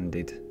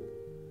heavy-handed.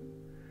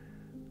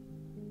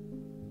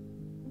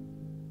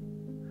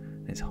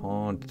 It's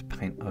hard to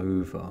paint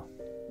over.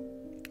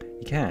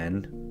 You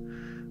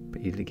can,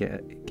 but you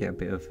get a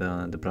bit of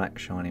the black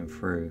shining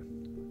through.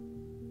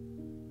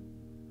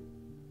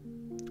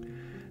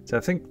 So I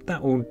think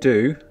that will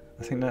do.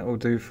 I think that will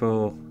do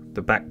for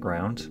the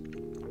background.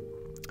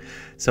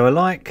 So I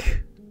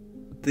like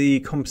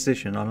the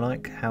composition, I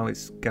like how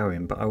it's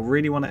going, but I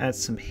really want to add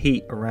some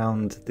heat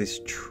around this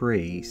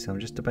tree, so I'm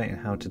just debating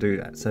how to do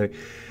that. So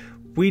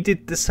we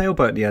did the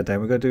sailboat the other day,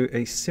 we're going to do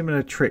a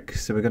similar trick.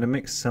 So we're going to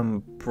mix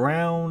some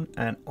brown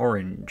and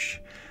orange.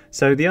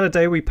 So the other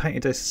day we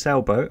painted a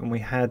sailboat and we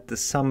had the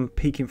sun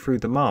peeking through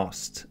the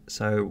mast,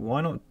 so why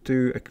not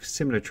do a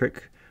similar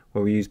trick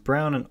where we use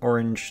brown and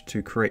orange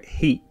to create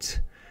heat,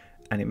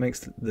 and it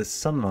makes the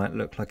sunlight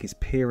look like it's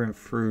peering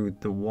through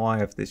the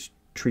wire of this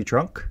tree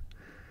trunk.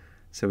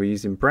 So we're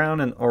using brown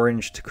and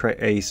orange to create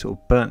a sort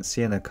of burnt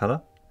sienna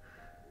colour,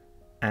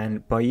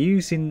 and by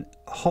using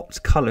hot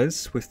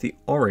colours with the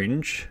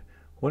orange,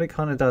 what it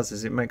kind of does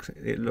is it makes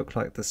it look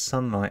like the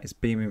sunlight is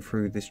beaming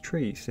through this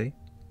tree, you see.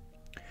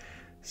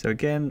 So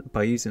again,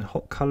 by using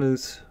hot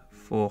colours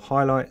for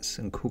highlights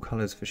and cool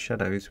colours for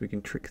shadows, we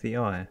can trick the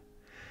eye.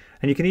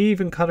 And you can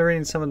even colour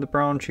in some of the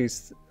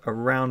branches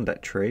around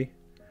that tree.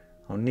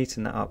 I'll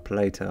neaten that up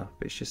later,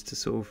 but it's just to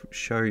sort of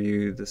show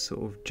you the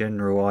sort of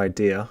general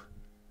idea.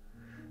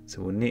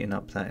 So we'll neaten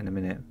up that in a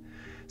minute.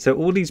 So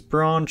all these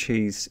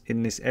branches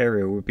in this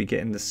area would be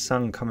getting the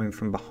sun coming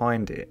from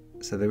behind it,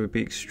 so they would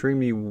be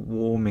extremely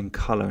warm in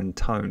colour and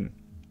tone.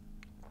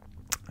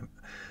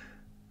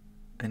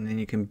 And then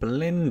you can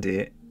blend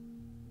it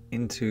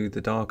into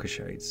the darker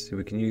shades. So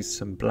we can use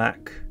some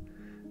black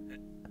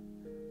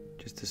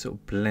just to sort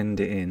of blend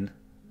it in.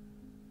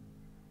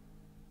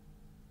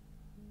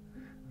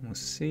 And we'll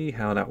see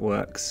how that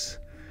works.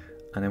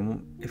 And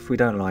then if we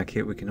don't like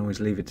it, we can always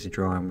leave it to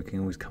dry and we can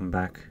always come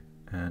back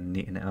and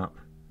neaten it up.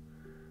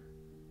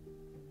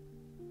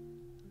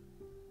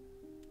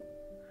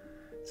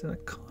 So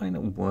that kind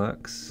of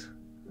works.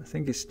 I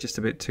think it's just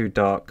a bit too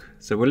dark.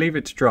 So we'll leave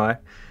it to dry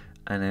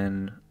and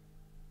then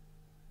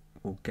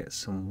we'll get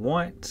some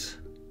white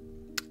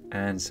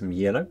and some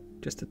yellow.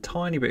 Just a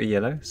tiny bit of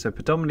yellow. So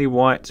predominantly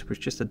white with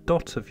just a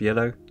dot of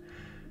yellow.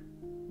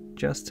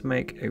 Just to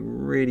make a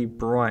really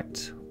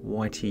bright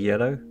whitey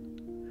yellow.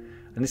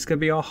 And this is going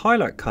to be our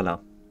highlight colour.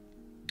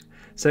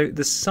 So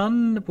the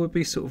sun would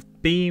be sort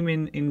of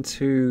beaming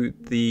into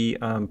the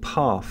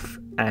path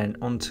and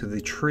onto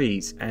the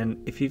trees. And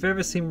if you've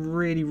ever seen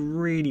really,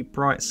 really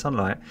bright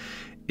sunlight,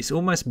 it's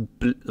almost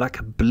like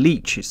a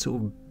bleach. It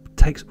sort of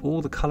takes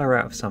all the colour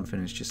out of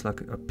something. It's just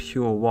like a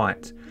pure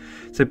white.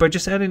 So by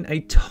just adding a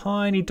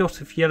tiny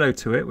dot of yellow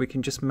to it, we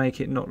can just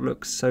make it not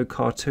look so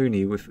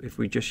cartoony if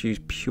we just use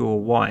pure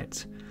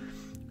white.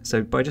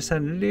 So by just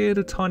adding a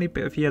little tiny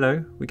bit of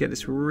yellow, we get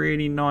this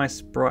really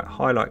nice bright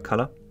highlight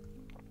colour.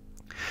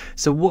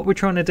 So what we're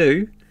trying to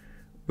do,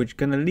 we're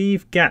going to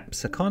leave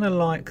gaps. I kind of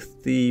like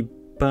the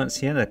burnt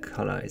sienna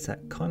colour. It's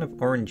that kind of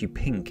orangey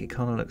pink. It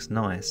kind of looks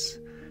nice.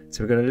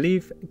 So we're going to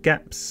leave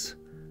gaps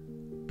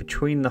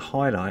between the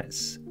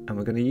highlights, and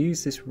we're going to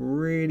use this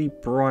really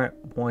bright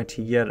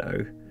whitey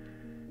yellow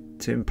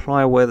to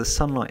imply where the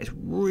sunlight is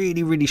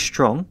really, really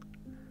strong.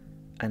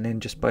 And then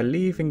just by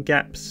leaving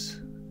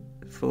gaps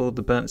for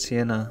the burnt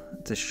sienna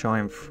to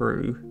shine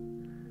through,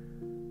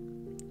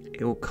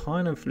 it will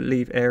kind of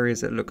leave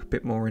areas that look a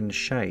bit more in the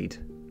shade,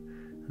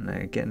 and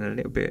they're getting a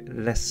little bit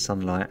less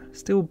sunlight.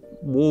 Still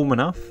warm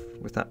enough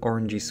with that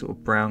orangey sort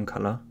of brown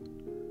colour.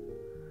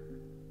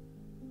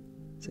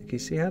 So can you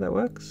see how that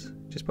works?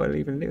 Just by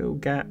leaving little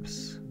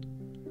gaps,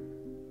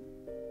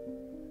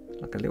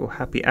 like a little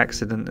happy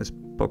accident, as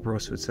Bob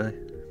Ross would say.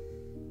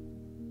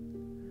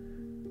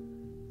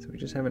 So we're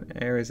just having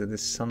areas of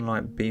this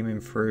sunlight beaming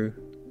through.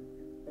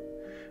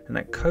 And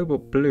that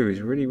cobalt blue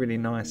is really, really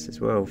nice as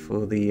well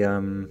for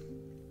the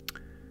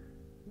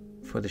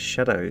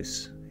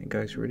shadows. It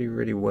goes really,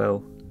 really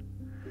well.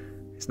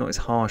 It's not as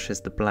harsh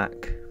as the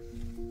black.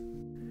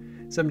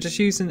 So I'm just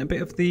using a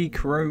bit of the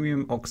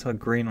chromium oxide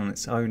green on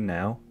its own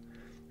now,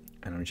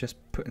 and I'm just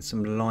putting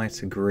some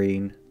lighter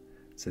green.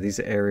 So these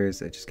are areas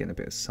that are just getting a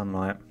bit of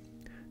sunlight.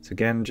 So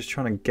again, just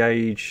trying to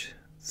gauge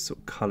sort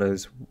of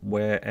colours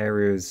where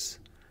areas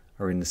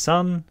are in the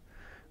sun.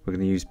 We're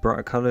going to use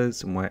brighter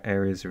colours, and where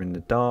areas are in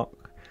the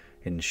dark,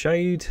 in the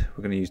shade,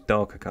 we're going to use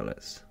darker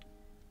colours.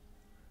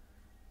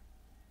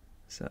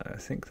 So I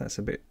think that's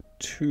a bit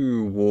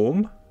too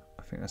warm.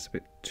 I think that's a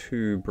bit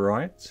too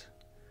bright.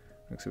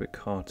 Looks a bit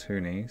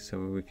cartoony, so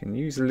we can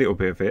use a little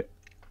bit of it.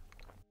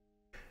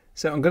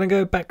 So I'm going to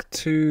go back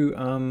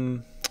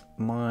to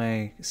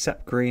my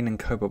sap green and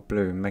cobalt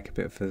blue and make a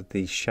bit of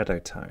the shadow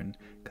tone,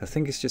 because I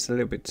think it's just a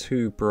little bit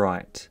too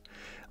bright.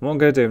 And what I'm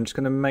going to do, I'm just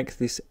going to make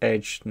this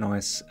edge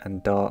nice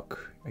and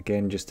dark,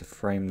 again just to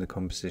frame the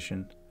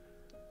composition.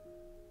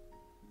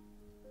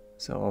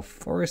 So our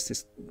forest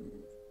is,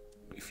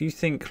 if you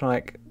think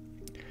like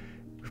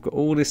we've got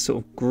all this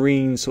sort of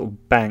green sort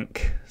of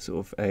bank,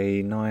 sort of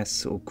a nice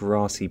sort of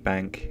grassy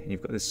bank, and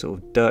you've got this sort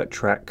of dirt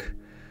track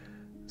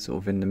sort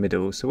of in the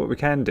middle. So what we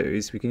can do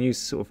is we can use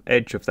the sort of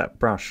edge of that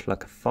brush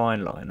like a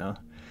fine liner,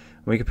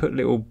 and we can put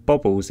little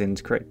bobbles in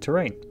to create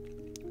terrain.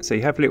 So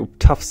you have little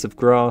tufts of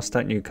grass,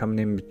 don't you, coming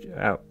in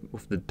out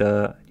of the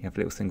dirt. You have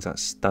little things like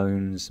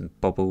stones and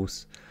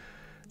bobbles.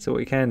 So what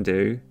you can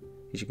do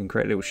is you can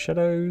create little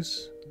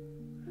shadows.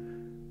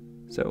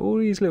 So all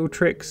these little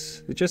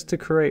tricks are just to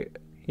create,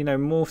 you know,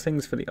 more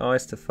things for the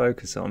eyes to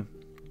focus on.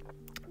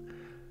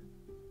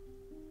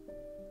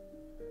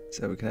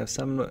 So we can have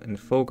some in the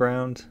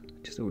foreground,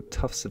 just little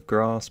tufts of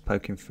grass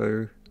poking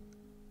through.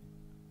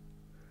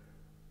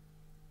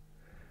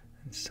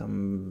 And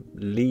some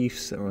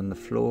leaves that are on the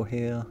floor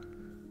here.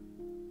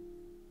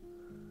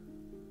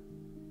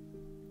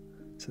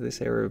 So this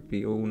area would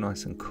be all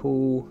nice and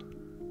cool.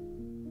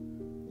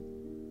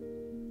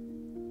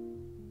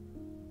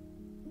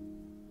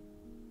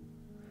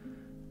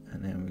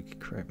 And then we could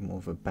create more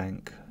of a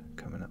bank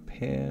coming up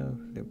here.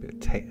 A little bit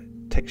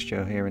of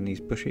texture here in these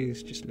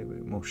bushes, just a little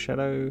bit more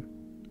shadow.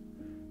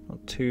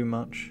 Not too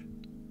much,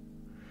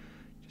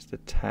 just a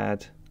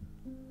tad.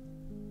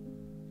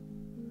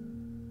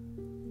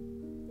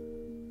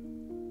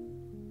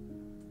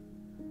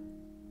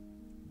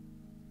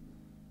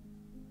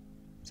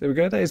 So there we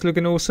go, that is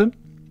looking awesome.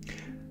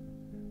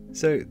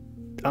 So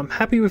I'm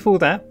happy with all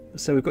that.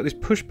 So we've got this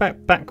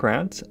pushback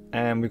background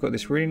and we've got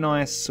this really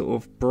nice sort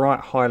of bright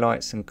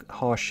highlights and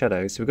harsh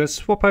shadows. So we're going to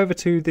swap over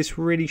to this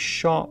really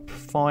sharp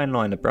fine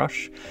liner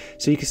brush.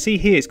 So you can see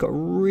here it's got a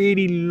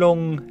really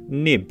long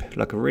nib,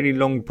 like a really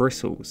long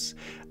bristles.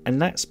 And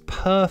that's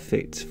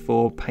perfect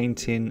for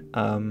painting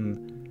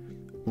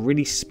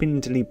really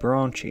spindly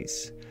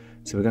branches.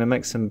 So we're going to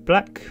make some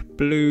black,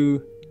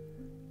 blue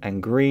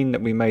and green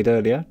that we made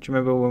earlier. Do you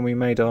remember when we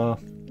made our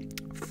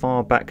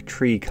far back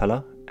tree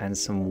colour? And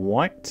some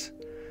white.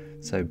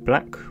 So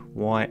black,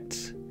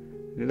 white,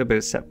 a little bit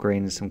of sap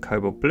green and some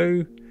cobalt blue.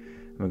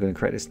 And we're going to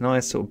create this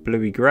nice sort of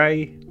bluey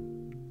grey.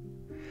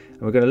 And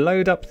we're going to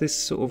load up this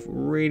sort of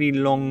really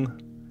long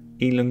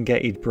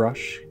elongated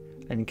brush.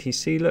 And you can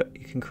see, look,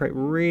 you can create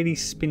really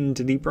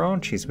spindly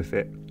branches with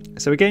it.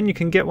 So again, you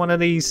can get one of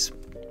these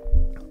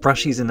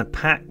brushes in a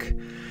pack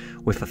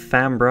with a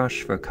fan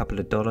brush for a couple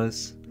of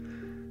dollars.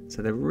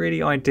 So they're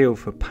really ideal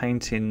for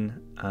painting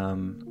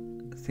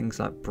things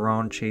like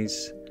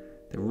branches.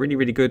 They're really,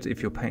 really good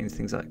if you're painting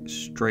things like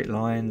straight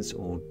lines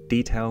or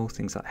detail,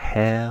 things like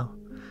hair,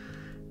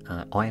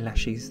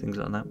 eyelashes, things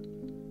like that.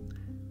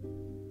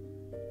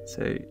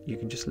 So you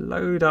can just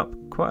load up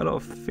quite a lot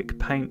of thick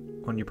paint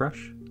on your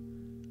brush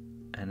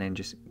and then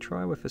just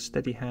try with a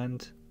steady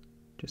hand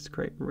just to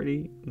create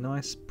really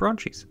nice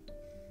branches.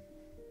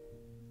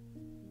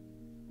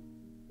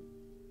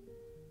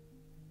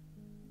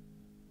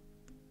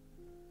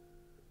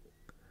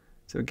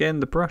 So again,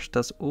 the brush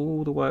does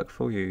all the work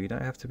for you. You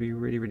don't have to be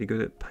really, really good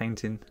at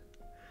painting.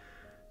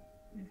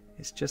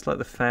 It's just like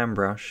the fan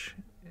brush.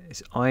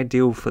 It's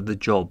ideal for the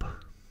job.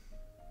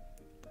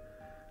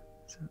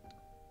 So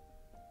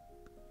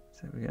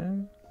there we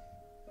go.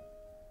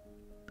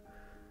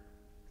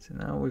 So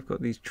now we've got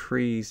these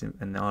trees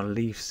and our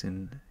leaves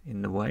in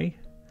the way.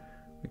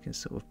 We can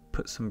sort of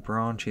put some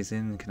branches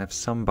in. We can have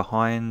some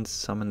behind,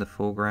 some in the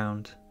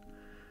foreground.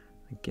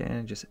 Again,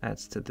 it just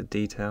adds to the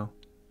detail.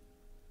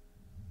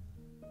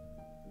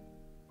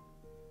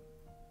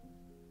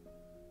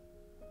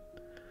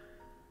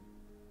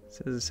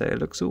 So as I say, it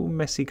looks all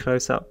messy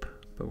close up,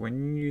 but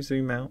when you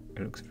zoom out,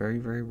 it looks very,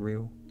 very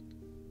real.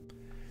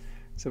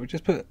 So we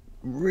just put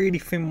really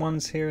thin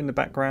ones here in the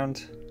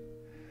background,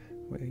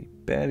 where you're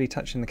barely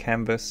touching the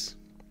canvas.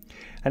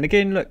 And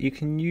again, look, you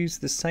can use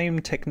the same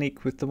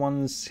technique with the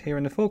ones here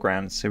in the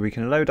foreground. So we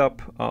can load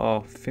up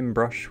our thin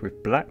brush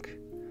with black,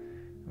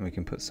 and we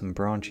can put some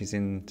branches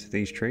into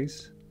these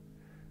trees,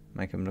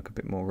 make them look a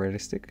bit more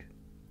realistic.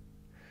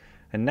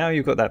 And now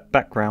you've got that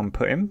background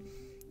put in.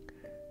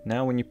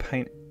 Now when you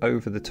paint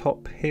over the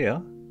top here,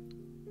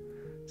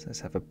 so let's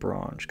have a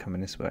branch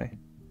coming this way.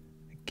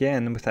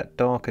 Again, with that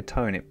darker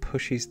tone, it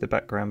pushes the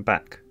background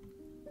back.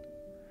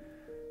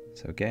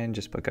 So again,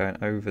 just by going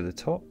over the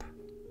top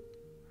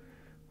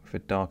with a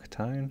darker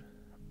tone,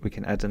 we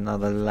can add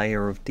another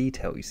layer of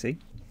detail, you see.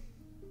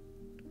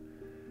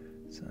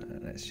 So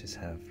let's just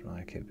have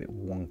like a bit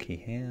wonky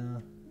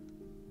here,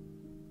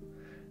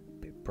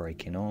 a bit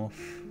breaking off.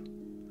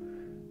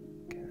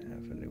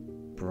 Have a little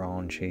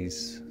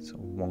branches, sort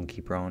of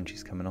wonky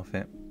branches coming off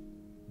it.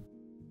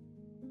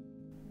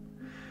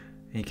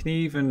 And you can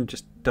even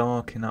just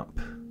darken up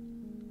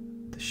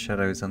the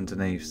shadows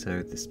underneath.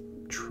 So this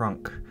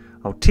trunk,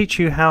 I'll teach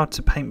you how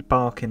to paint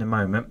bark in a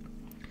moment,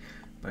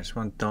 but I just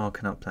want to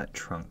darken up that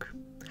trunk.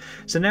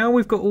 So now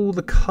we've got all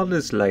the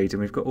colours laid and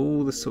we've got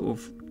all the sort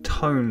of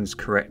tones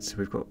correct. So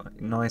we've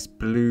got nice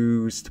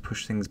blues to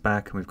push things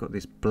back and we've got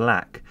this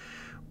black.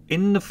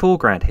 In the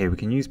foreground here, we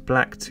can use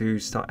black to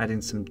start adding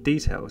some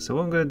detail. So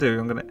what I'm going to do,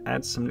 I'm going to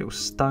add some little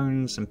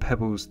stones and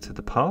pebbles to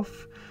the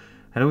path.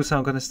 And also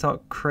I'm going to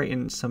start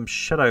creating some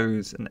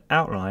shadows and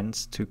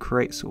outlines to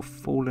create sort of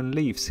fallen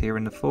leaves here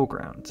in the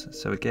foreground.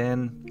 So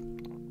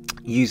again,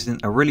 using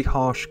a really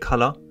harsh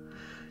colour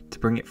to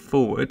bring it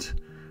forward,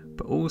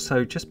 but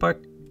also just by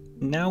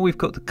now we've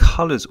got the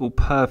colours all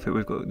perfect.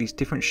 We've got these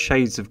different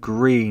shades of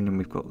green, and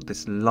we've got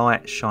this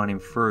light shining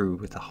through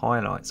with the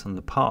highlights on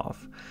the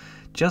path.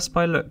 Just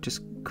by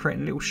just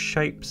creating little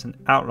shapes and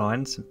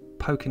outlines and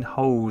poking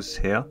holes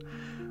here,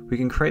 we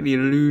can create the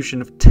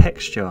illusion of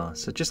texture.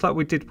 So just like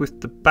we did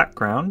with the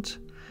background,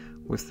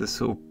 with the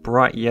sort of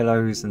bright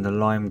yellows and the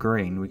lime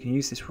green, we can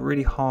use this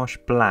really harsh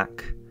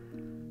black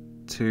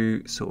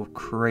to sort of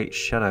create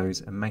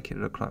shadows and make it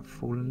look like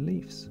fallen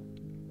leaves.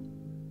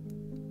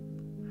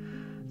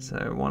 So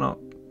why not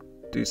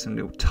do some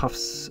little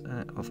tufts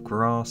of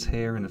grass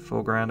here in the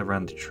foreground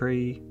around the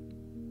tree.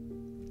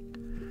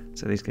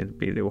 So these are going to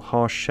be little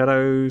harsh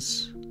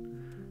shadows.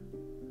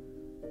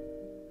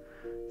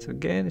 So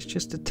again, it's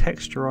just to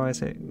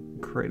texturize it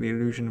and create the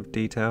illusion of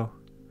detail.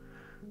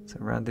 So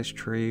around this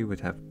tree we'd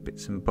have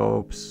bits and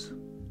bobs.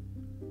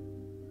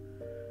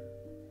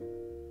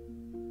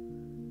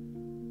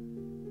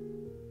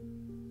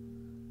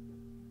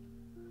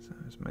 So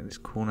let's make this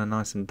corner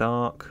nice and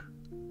dark.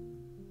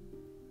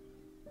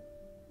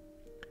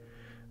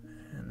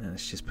 And then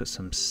let's just put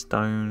some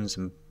stones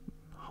and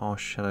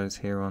harsh shadows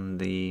here on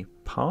the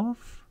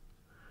path.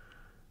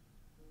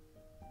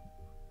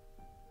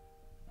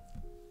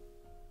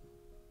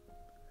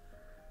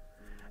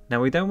 Now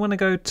we don't want to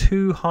go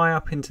too high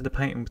up into the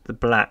painting with the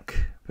black,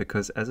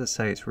 because as I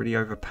say, it's really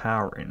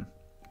overpowering.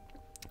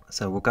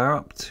 So we'll go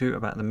up to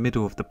about the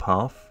middle of the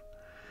path,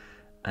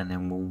 and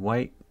then we'll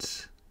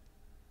wait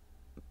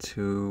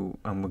and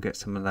we'll get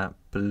some of that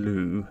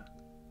blue.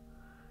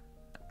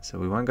 So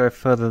we won't go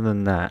further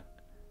than that,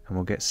 and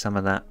we'll get some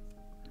of that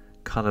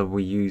colour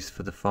we use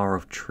for the far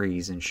off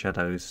trees and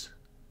shadows.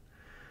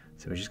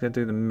 So we're just going to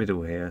do the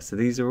middle here. So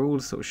these are all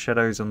the sort of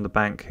shadows on the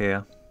bank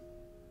here.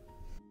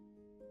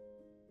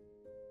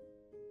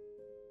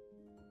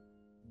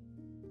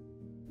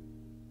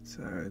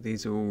 So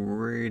these are all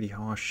really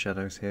harsh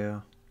shadows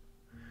here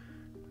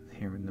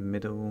in the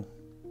middle.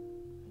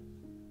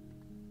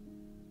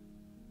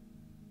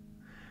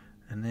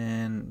 And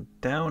then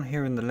down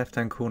here in the left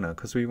hand corner,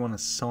 because we want to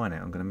sign it,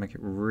 I'm going to make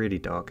it really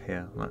dark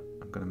here.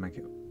 I'm going to make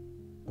it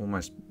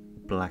almost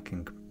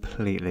blacking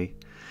completely,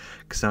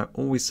 because I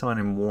always sign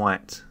in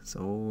white,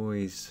 so I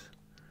always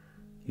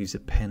use a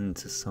pen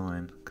to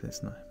sign,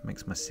 because it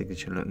makes my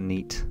signature look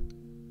neat.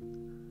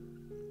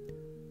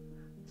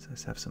 So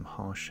let's have some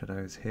harsh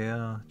shadows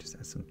here, just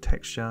add some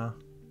texture.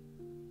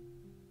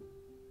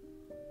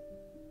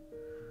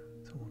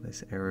 So all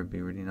this area would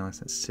be really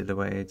nice and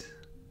silhouetted.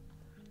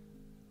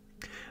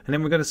 And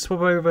then we're going to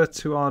swap over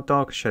to our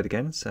darker shade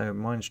again. So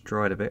mine's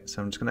dried a bit,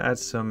 so I'm just going to add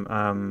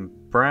some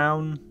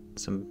brown,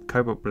 some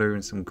cobalt blue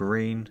and some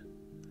green.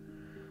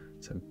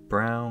 So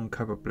brown,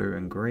 cobalt blue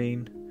and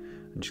green.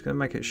 I'm just going to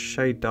make it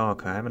shade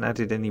darker. I haven't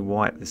added any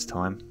white this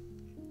time.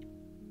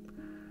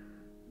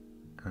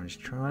 I'm just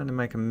trying to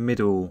make a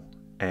middle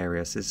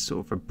area, so it's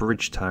sort of a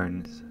bridge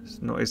tone.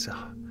 It's not as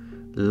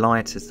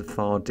light as the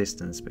far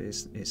distance, but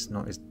it's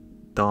not as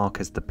dark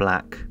as the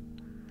black.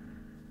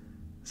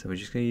 So we're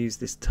just going to use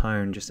this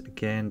tone just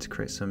again to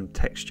create some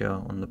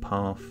texture on the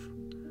path,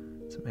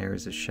 some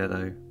areas of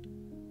shadow.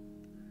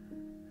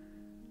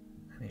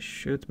 And it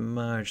should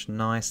merge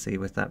nicely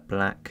with that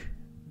black.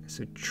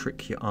 So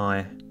trick your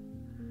eye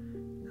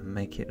and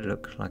make it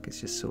look like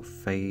it's just sort of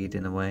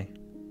fading away.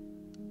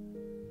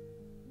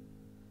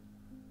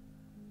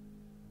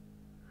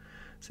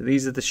 So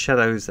these are the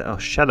shadows that are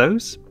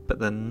shadows, but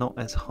they're not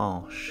as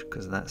harsh,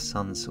 because that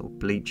sun's sort of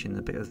bleaching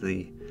a bit of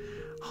the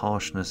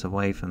harshness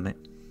away from it.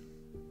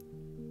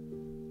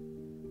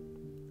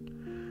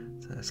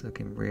 So that's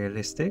looking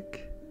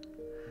realistic.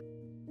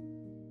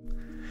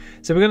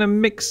 So we're going to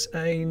mix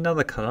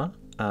another colour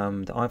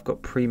that I've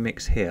got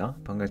pre-mixed here,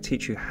 but I'm going to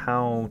teach you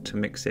how to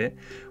mix it,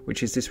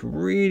 which is this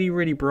really,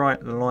 really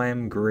bright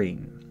lime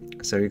green.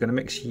 So you're going to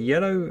mix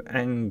yellow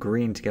and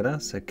green together,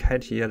 so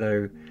cad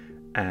yellow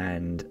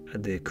and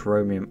the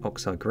chromium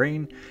oxide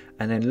green,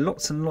 and then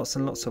lots and lots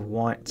and lots of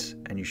white,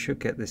 and you should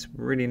get this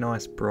really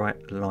nice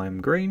bright lime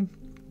green.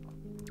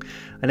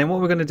 And then what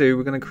we're going to do,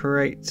 we're going to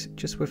create,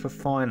 just with a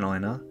fine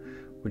liner,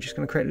 we're just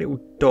going to create little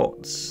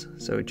dots,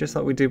 so just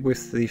like we did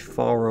with the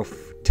far off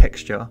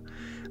texture.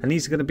 And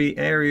these are going to be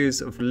areas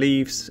of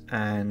leaves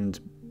and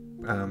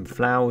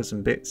flowers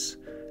and bits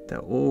that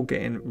are all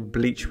getting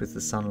bleached with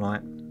the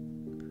sunlight.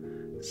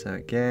 So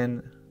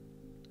again,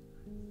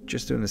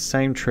 just doing the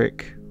same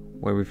trick,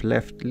 where we've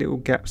left little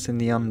gaps in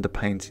the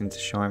underpainting to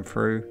shine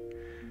through,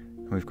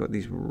 and we've got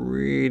these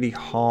really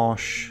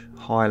harsh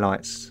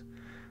highlights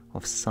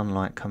of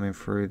sunlight coming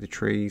through the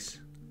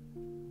trees.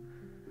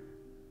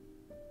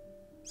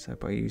 So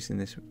by using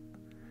this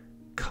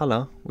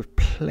colour with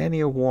plenty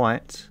of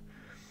white,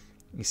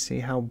 you see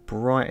how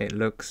bright it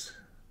looks.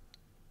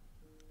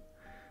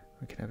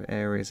 We can have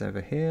areas over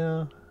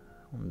here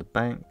on the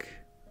bank,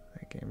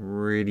 they're getting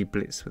really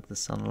blitzed with the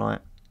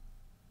sunlight.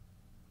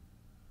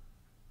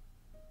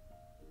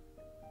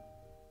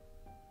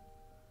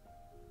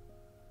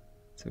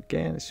 So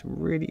again, it's a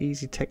really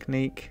easy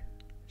technique,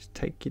 just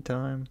take your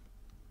time.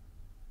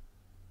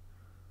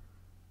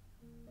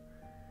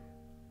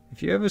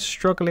 If you're ever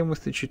struggling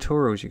with the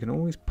tutorials, you can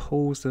always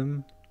pause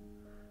them.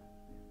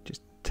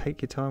 Just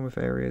take your time with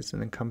areas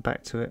and then come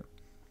back to it.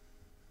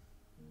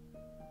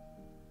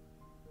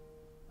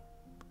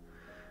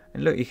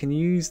 And look, you can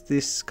use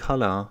this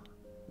colour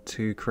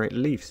to create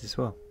leaves as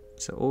well.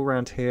 So all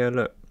around here,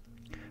 look,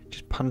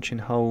 just punching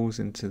holes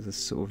into the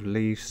sort of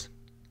leaves.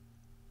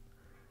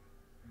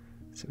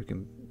 So we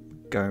can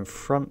go in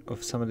front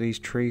of some of these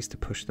trees to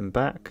push them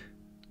back.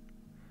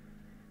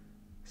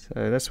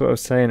 So that's what I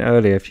was saying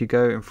earlier, if you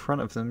go in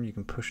front of them you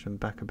can push them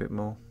back a bit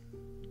more.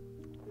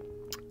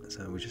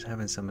 So we're just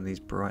having some of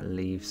these bright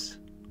leaves.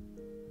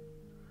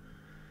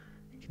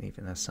 You can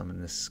even have some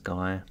in the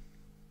sky.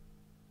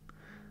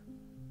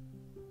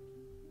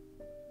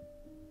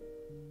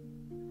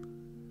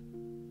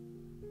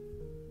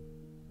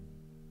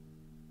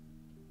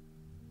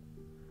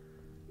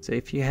 So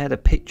if you had a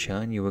picture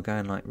and you were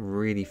going like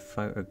really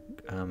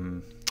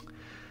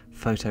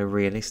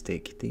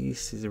photorealistic,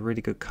 this is a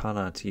really good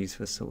colour to use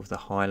for sort of the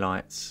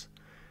highlights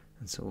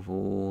and sort of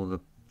all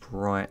the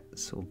bright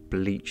sort of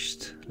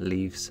bleached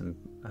leaves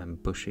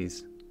and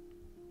bushes.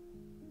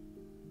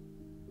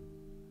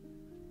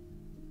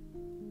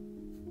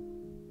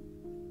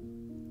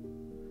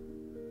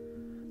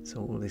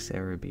 So all this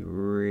area would be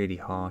really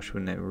harsh,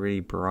 wouldn't it? Really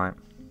bright.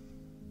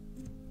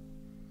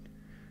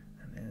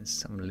 And there's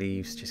some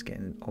leaves just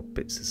getting odd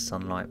bits of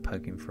sunlight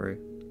poking through.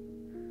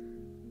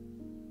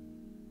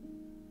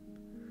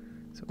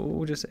 So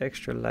all just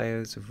extra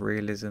layers of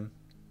realism.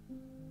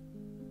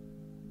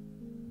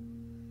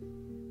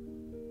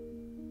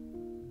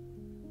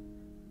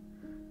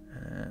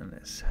 And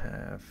let's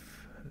have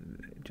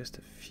just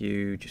a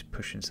few, just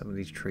pushing some of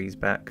these trees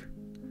back,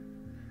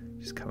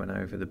 just coming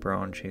over the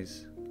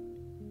branches.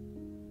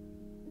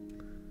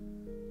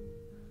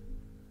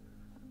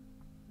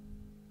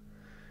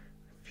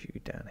 A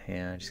few down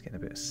here, just getting a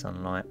bit of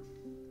sunlight.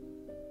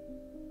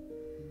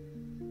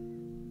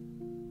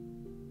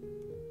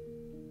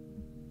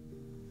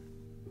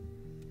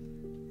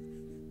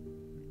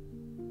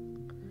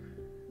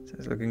 So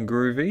it's looking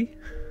groovy.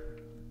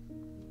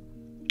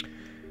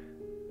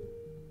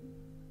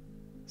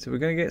 So we're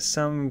going to get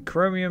some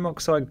chromium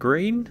oxide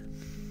green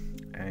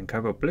and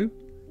cobalt blue.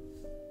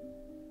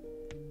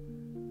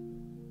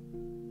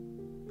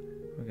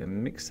 We're going to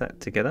mix that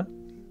together.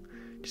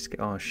 Just get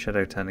our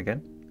shadow tone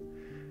again.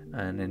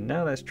 And then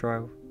now that's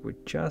dry, we're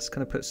just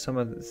going to put some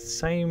of the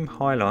same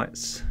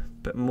highlights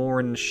but more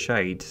in the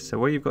shade. So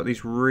where you've got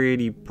these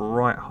really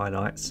bright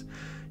highlights,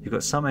 you've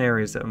got some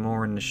areas that are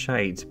more in the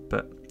shade,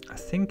 but I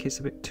think it's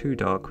a bit too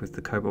dark with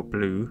the cobalt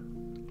blue.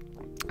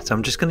 So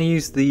I'm just going to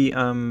use the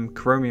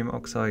chromium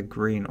oxide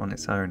green on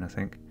its own, I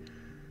think,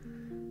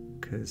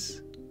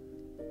 because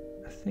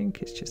I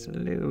think it's just a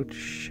little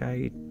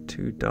shade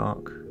too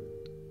dark.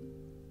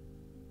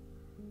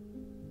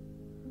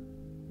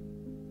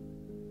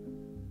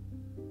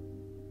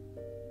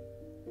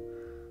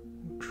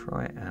 We'll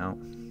try it out.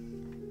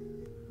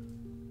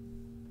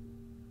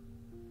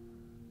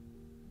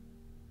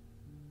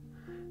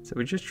 So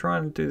we're just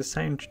trying to do the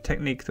same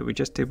technique that we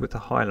just did with the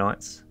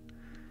highlights.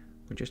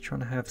 We're just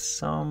trying to have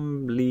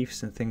some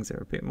leaves and things that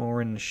are a bit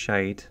more in the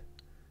shade.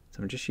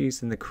 So I'm just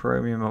using the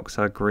chromium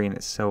oxide green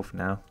itself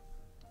now.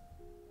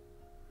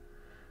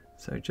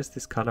 So just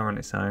this colour on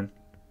its own.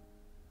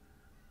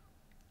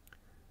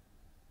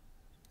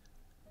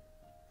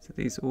 So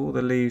these are all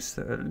the leaves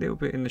that are a little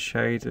bit in the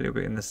shade, a little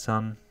bit in the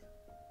sun.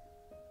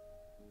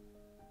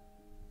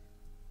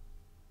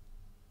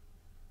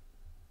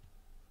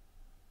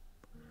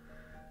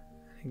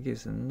 It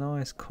gives a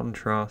nice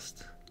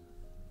contrast.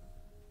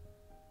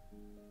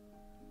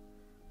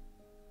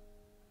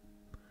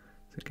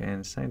 So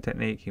again, same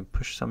technique, you can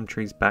push some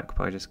trees back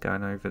by just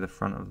going over the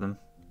front of them.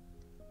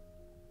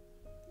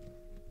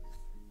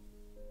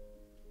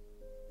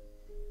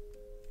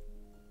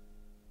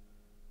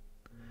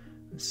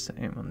 The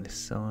same on this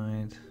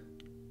side.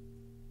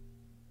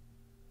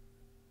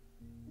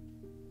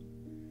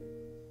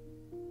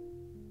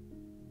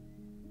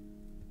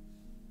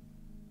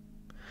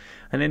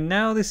 And then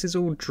now this is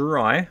all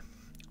dry,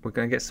 we're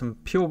going to get some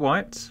pure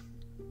white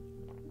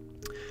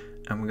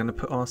and we're going to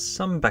put our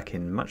sun back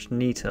in much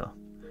neater.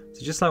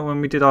 So just like when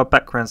we did our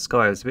background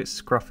sky, it was a bit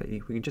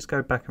scruffy, we can just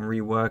go back and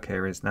rework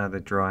areas now they're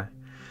dry.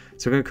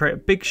 So we're going to create a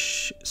big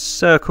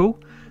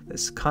circle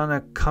that's kind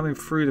of coming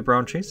through the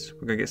branches.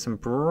 We're going to get some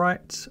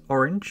bright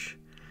orange.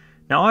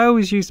 Now I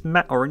always use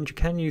matte orange, you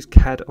can use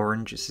cad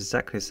orange, it's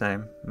exactly the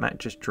same. Matte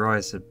just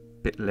dries a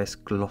bit less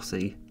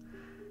glossy,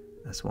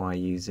 that's why I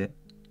use it.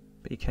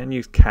 But you can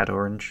use cad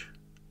orange.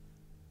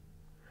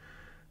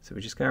 So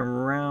we're just going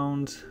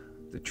around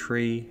the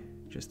tree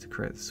just to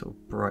create this sort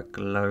of bright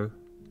glow.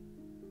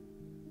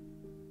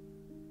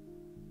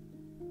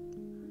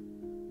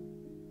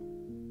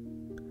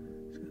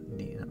 Just gonna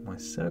neaten up my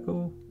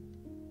circle.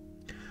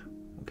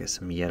 We'll get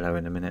some yellow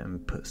in a minute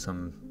and put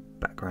some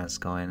background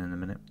sky in a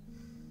minute.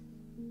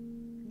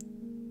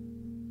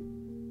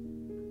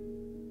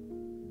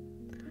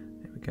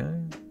 There we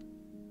go.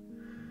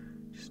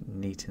 Just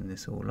neaten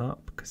this all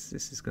up because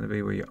this is going to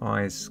be where your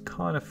eyes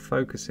kind of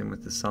focus in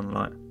with the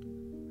sunlight.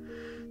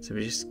 So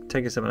we're just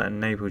taking some of that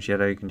enabled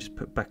yellow, you can just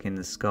put back in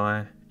the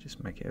sky,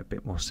 just make it a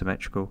bit more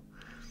symmetrical.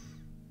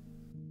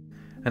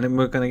 And then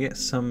we're going to get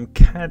some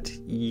cad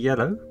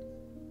yellow.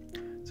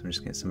 So I'm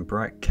just getting some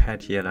bright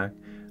cad yellow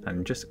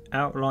and just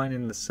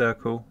outlining the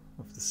circle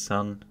of the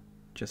sun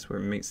just where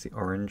it meets the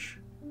orange.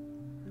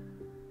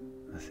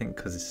 I think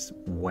because it's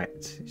wet,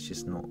 it's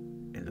just not,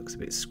 it looks a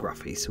bit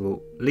scruffy, so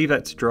we'll leave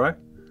that to dry.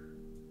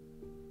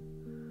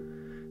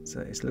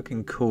 So it's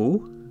looking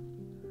cool.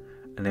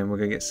 And then we're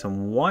going to get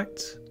some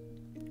white.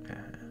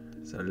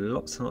 So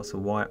lots and lots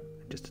of white,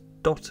 just a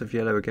dot of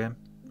yellow again,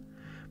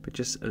 but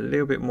just a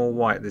little bit more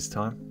white this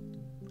time.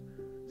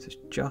 So it's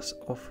just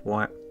off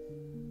white.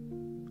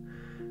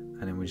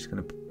 And then we're just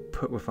going to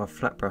put with our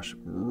flat brush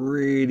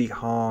really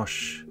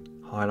harsh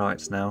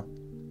highlights now.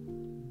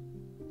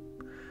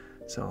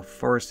 So our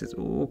forest is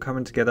all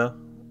coming together.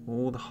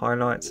 All the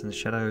highlights and the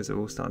shadows are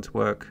all starting to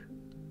work.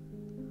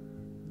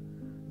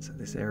 So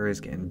this area is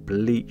getting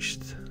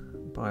bleached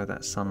by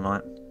that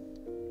sunlight.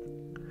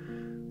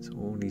 So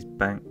all these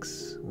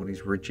banks, all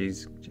these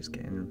ridges just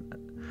getting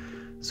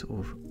sort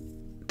of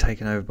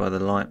taken over by the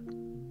light.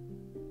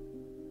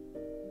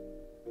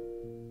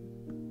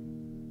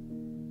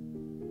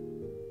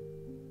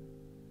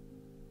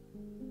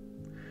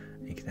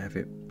 You can have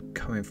it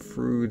coming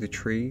through the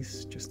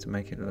trees just to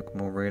make it look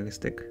more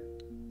realistic.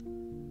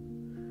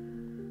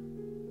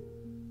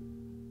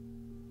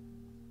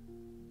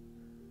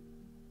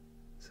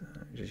 So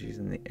just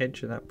using the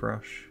edge of that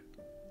brush.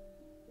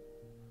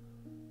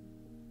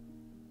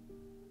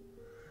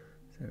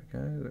 There we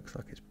go, looks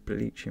like it's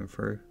bleaching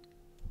through.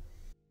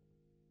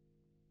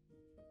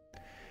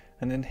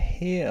 And then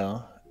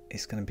here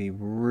it's going to be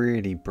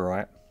really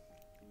bright.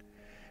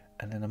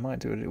 And then I might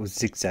do a little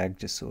zigzag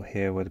just sort of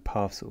here where the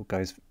path sort of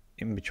goes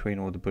in between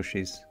all the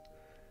bushes.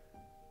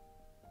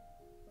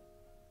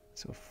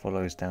 Sort of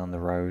follows down the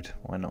road,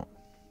 why not?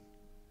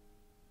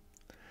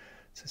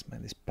 So let's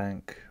make this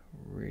bank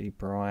really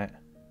bright.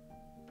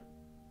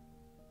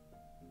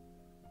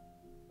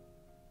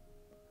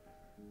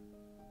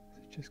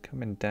 Just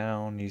coming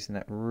down using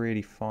that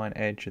really fine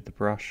edge of the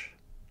brush.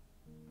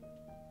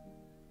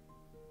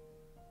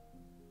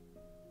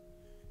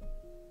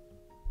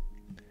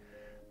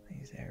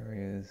 These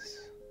areas.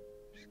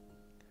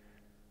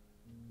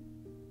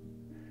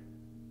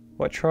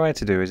 What I try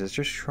to do is I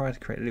just try to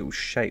create little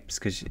shapes,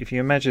 because if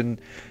you imagine,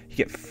 you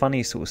get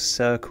funny sort of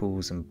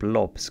circles and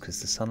blobs because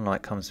the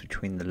sunlight comes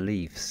between the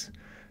leaves.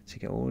 So you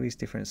get all these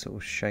different sort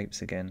of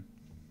shapes again.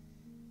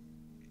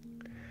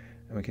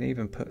 And we can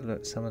even put,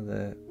 look, some of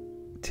the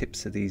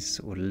tips of these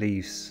sort of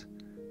leaves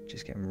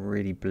just getting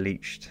really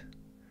bleached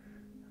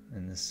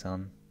in the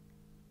sun.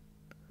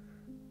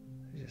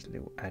 Just a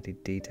little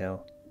added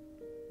detail.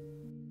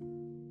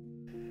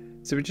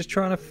 So we're just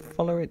trying to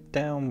follow it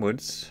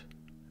downwards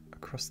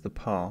across the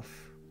path.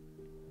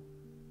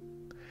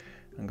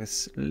 I'm going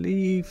to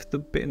leave the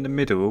bit in the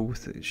middle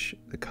with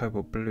the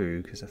cobalt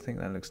blue because I think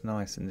that looks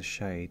nice in the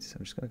shade. So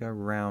I'm just going to go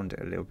around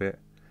it a little bit,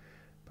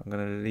 but I'm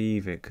going to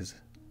leave it because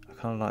I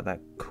kind of like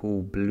that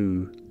cool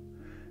blue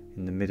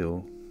in the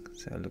middle,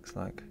 so it looks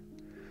like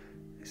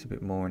it's a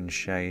bit more in the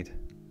shade.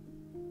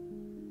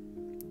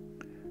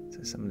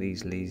 So some of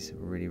these leaves are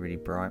really, really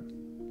bright.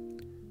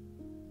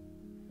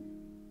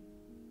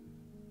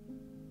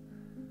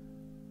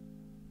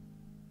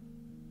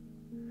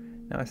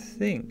 Now I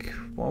think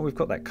while we've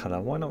got that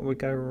colour, why not we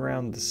go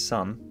around the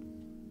sun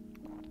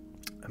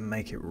and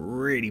make it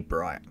really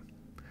bright.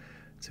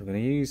 So we're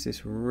going to use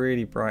this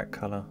really bright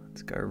colour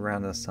to go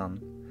around the sun,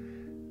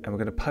 and we're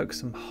going to poke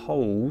some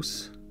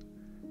holes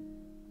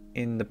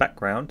in the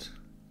background.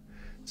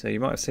 So you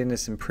might have seen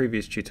this in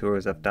previous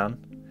tutorials I've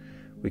done.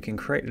 We can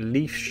create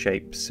leaf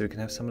shapes so we can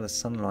have some of the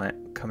sunlight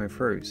coming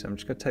through. So I'm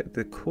just going to take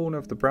the corner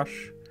of the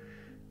brush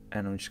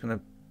and I'm just going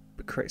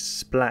to create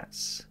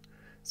splats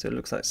so it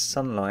looks like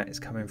sunlight is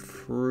coming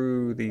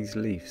through these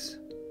leaves.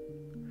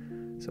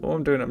 So what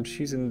I'm doing, I'm just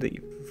using the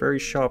very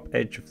sharp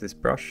edge of this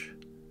brush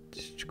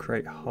just to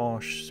create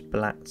harsh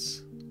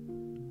splats.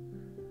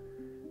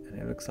 And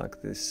it looks like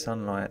this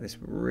sunlight, this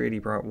really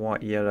bright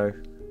white yellow.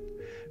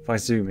 If I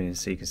zoom in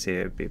so you can see it,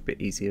 it'd be a bit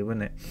easier,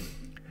 wouldn't it?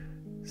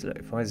 So look,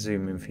 if I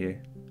zoom in for you,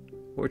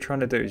 what we're trying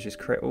to do is just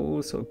create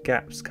all sort of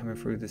gaps coming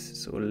through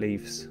this sort of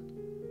leaves.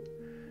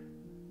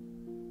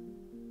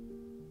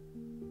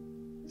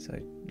 So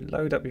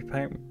load up your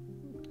paint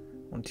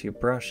onto your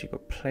brush, you've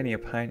got plenty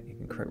of paint, you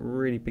can create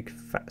really big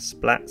fat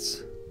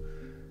splats.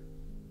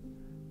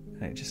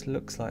 And it just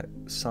looks like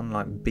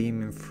sunlight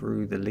beaming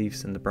through the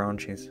leaves and the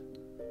branches.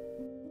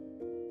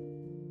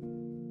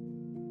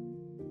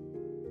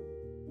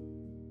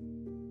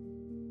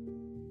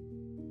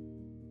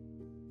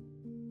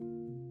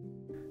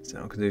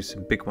 So I can do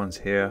some big ones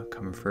here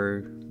coming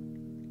through.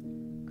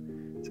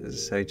 So as I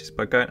say, just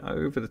by going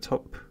over the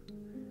top,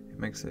 it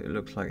makes it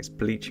look like it's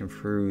bleaching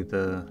through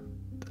the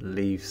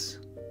leaves.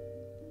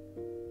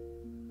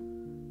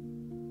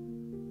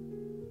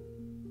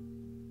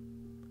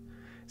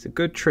 It's a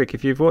good trick.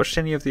 If you've watched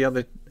any of the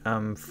other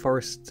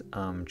forest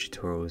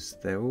tutorials,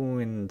 they're all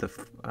in the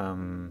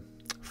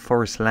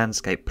forest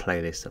landscape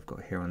playlist I've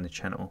got here on the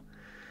channel,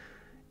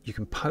 you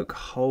can poke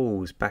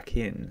holes back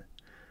in.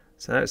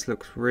 So that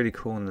looks really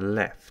cool on the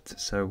left.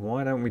 So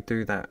why don't we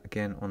do that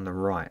again on the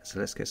right? So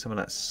let's get some of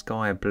that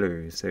sky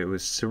blue. So it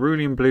was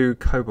cerulean blue,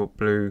 cobalt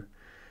blue,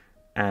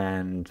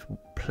 and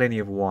plenty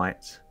of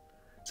white.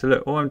 So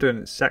look, all I'm doing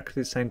is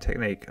exactly the same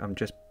technique. I'm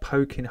just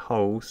poking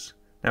holes.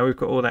 Now we've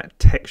got all that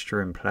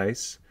texture in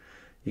place.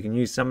 You can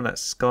use some of that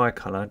sky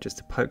colour just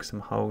to poke some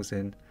holes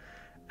in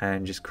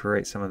and just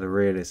create some of the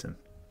realism.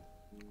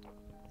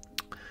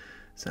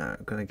 So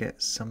I'm going to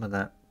get some of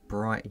that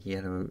bright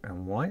yellow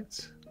and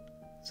white.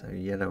 So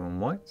yellow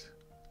and white.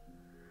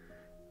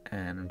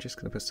 And I'm just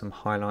going to put some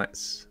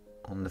highlights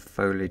on the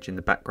foliage in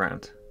the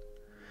background.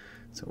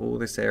 So all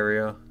this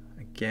area,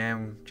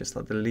 again, just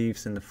like the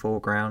leaves in the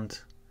foreground,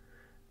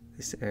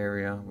 this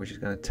area, we're just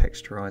going to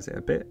texturize it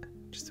a bit,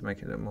 just to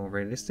make it look more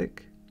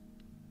realistic.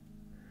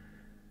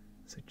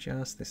 So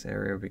just this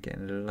area will be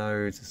getting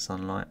loads of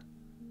sunlight.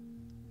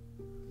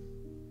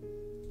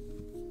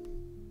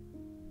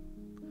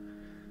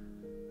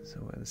 So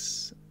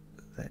where's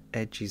the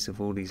edges of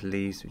all these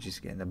leaves, which is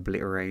getting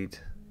obliterated,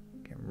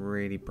 getting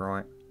really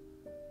bright.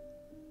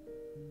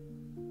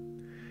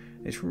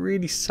 It's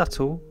really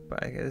subtle,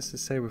 but I guess to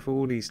say with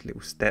all these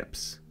little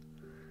steps,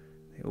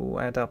 they all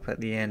add up at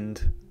the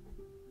end.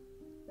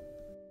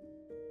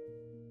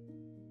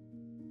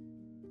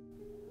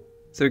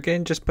 So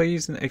again, just by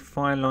using a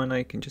fine liner,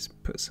 you can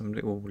just put some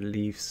little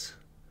leaves,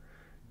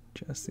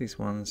 just these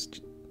ones.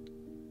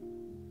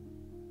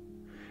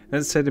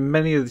 As I said in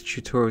many of the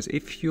tutorials,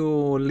 if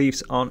your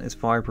leaves aren't as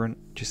vibrant,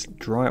 just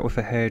dry it with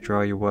a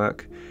hairdryer your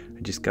work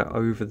and just go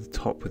over the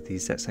top with the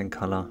exact same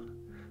colour.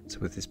 So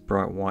with this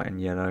bright white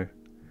and yellow,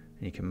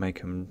 and you can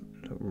make them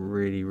look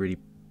really, really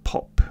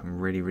pop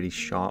and really, really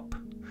sharp.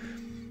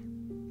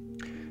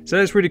 So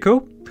that's really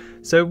cool.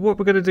 So what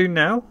we're going to do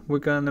now, we're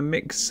going to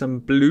mix some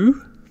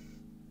blue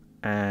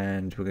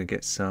and we're going to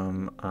get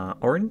some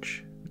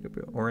orange, a little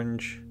bit of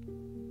orange,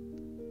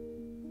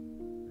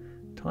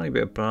 tiny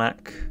bit of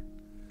black,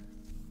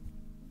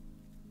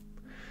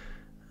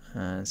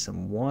 and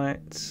some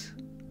white,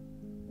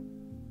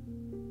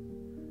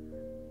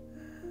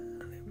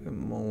 a little bit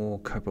more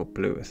cobalt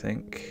blue I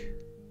think,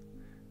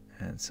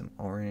 and some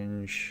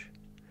orange.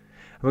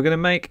 And we're going to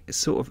make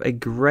sort of a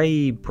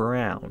grey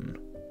brown.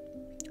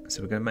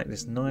 So we're going to make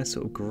this nice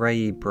sort of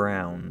grey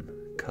brown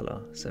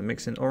colour. So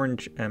mixing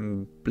orange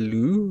and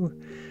blue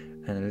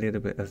and a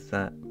little bit of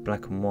that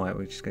black and white,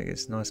 we're just going to get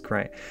this nice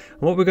grey.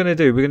 And what we're going to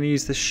do, we're going to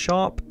use the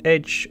sharp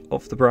edge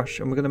of the brush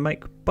and we're going to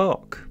make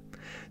bark.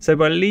 So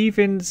by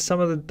leaving some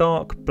of the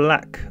dark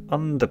black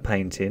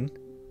underpainting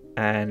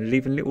and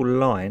leaving little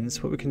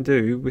lines, what we can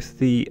do with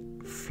the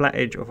flat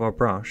edge of our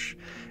brush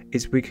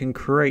is we can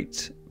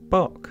create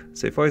bark.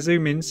 So if I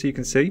zoom in so you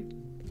can see,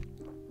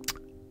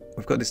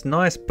 we've got this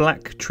nice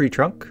black tree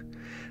trunk.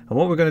 And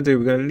what we're going to do,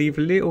 we're going to leave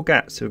little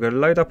gaps. So we're going to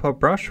load up our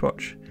brush,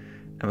 watch,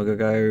 and we're going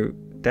to go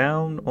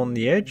down on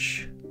the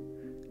edge.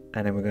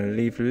 And then we're going to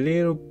leave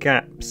little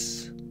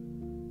gaps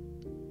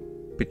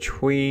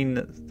between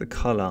the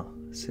colour.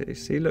 So you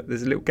see, look,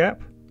 there's a little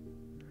gap,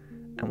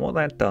 and what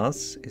that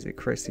does is it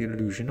creates the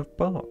illusion of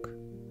bark.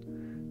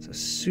 So a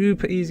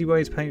super easy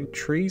way to paint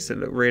trees that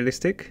look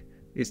realistic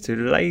is to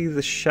lay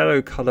the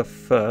shadow colour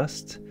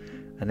first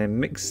and then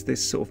mix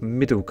this sort of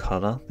middle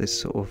colour, this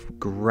sort of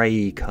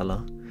grey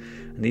colour,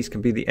 and these can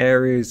be the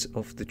areas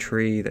of the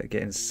tree that are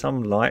getting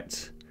some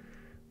light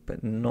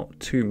but not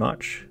too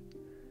much,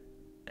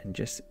 and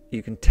just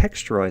you can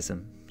texturize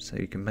them so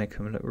you can make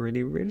them look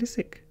really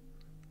realistic.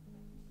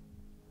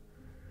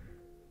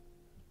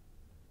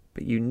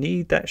 But you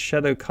need that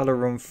shadow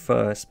colour on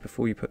first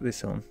before you put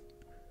this on.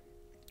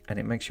 And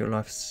it makes your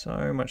life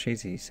so much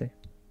easier, you see.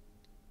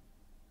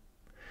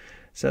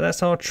 So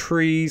that's our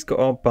trees, got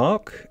our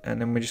bark.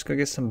 And then we're just going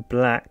to get some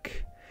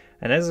black.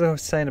 And as I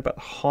was saying about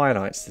the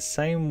highlights, the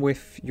same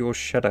with your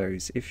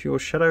shadows. If your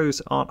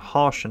shadows aren't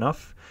harsh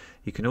enough,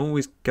 you can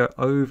always go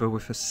over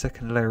with a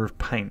second layer of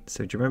paint.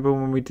 So do you remember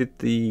when we did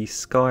the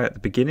sky at the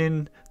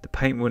beginning? The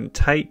paint wouldn't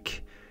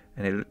take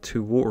and it looked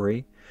too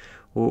watery.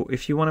 Well,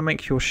 if you want to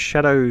make your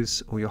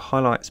shadows or your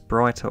highlights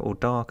brighter or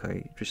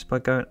darker, just by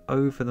going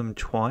over them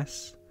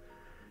twice,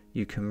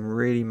 you can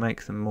really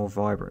make them more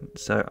vibrant.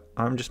 So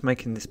I'm just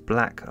making this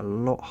black a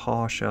lot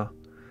harsher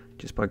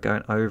just by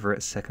going over it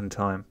a second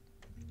time.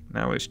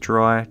 Now it's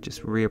dry,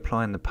 just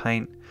reapplying the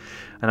paint.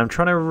 And I'm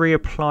trying to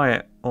reapply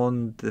it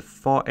on the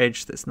far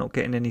edge that's not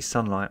getting any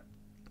sunlight.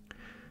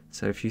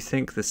 So if you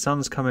think the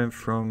sun's coming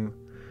from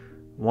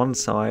one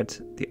side,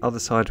 the other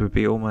side would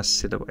be almost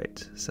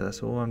silhouette. So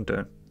that's all I'm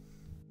doing.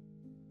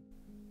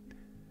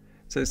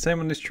 So the same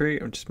on this tree,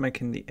 I'm just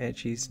making the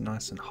edges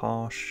nice and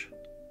harsh,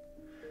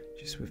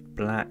 just with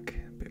black,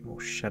 a bit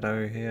more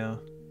shadow here.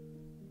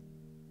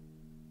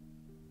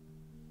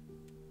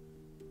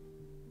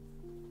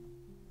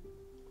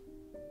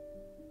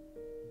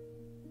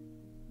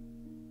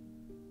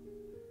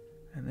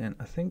 And then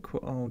I think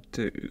what I'll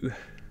do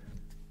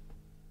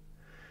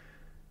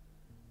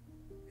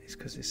is,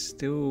 because it's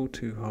still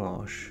too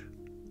harsh,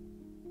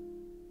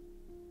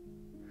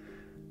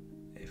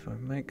 if I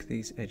make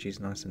these edges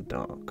nice and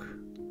dark,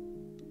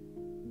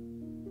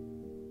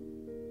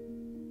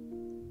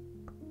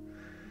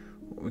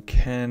 what we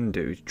can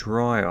do is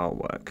dry our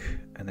work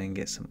and then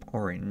get some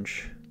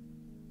orange.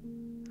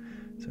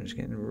 So I'm just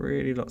getting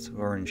really lots of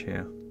orange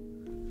here.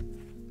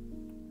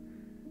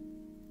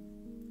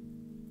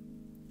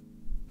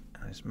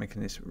 And just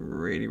making this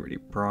really, really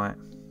bright.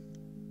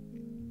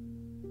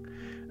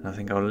 And I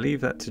think I'll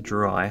leave that to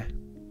dry.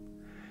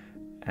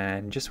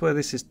 And just where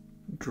this is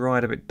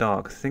dried a bit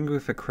dark, the thing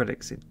with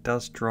acrylics, it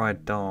does dry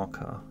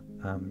darker.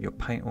 Your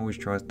paint always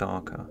dries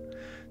darker.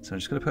 So I'm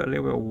just going to put a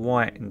little bit of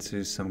white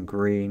into some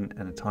green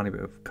and a tiny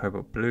bit of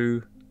cobalt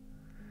blue,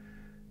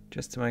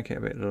 just to make it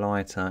a bit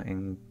lighter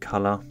in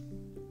colour.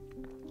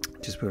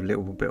 Just with a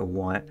little bit of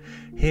white.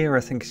 Here I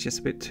think it's just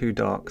a bit too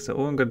dark, so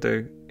all I'm going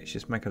to do is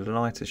just make a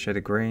lighter shade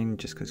of green,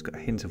 just because it's got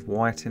a hint of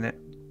white in it.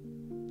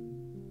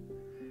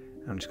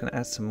 I'm just going to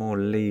add some more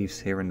leaves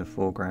here in the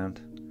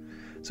foreground.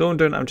 So all I'm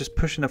doing, I'm just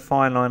pushing a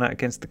fine line out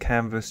against the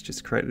canvas, just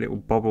to create little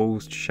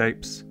bubbles,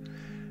 shapes,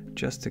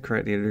 just to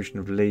create the illusion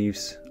of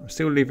leaves. I'm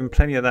still leaving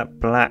plenty of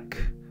that black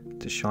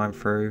to shine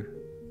through,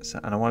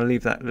 and I want to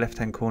leave that left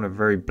hand corner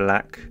very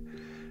black,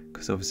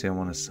 because obviously I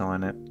want to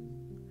sign it.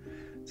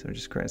 So I'm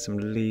just creating some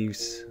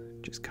leaves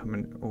just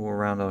coming all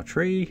around our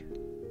tree,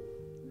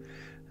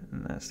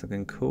 and that's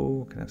looking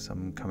cool. Can have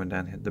some coming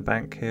down here at the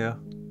bank here.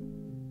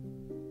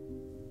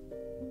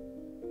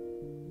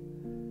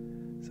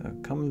 So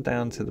I've come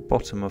down to the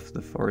bottom of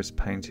the forest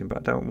painting, but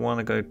I don't want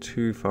to go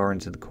too far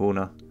into the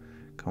corner.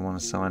 I want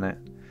to sign it.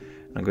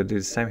 And I'm going to do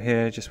the same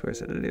here, just where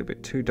it's a little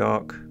bit too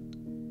dark.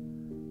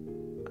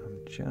 I'm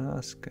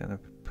just going to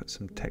put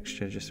some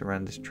texture just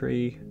around this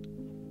tree.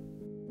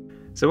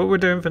 So what we're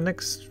doing for the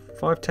next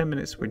 5-10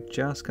 minutes, we're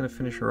just going to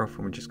finish her off,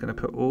 and we're just going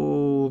to put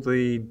all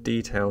the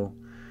detail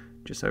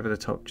just over the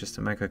top, just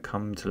to make her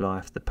come to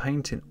life. The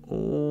painting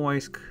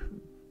always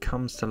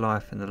comes to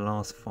life in the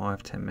last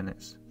 5-10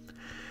 minutes.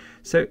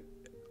 So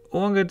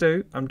all I'm going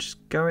to do, I'm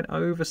just going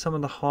over some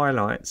of the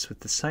highlights with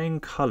the same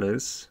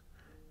colours,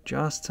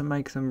 just to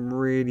make them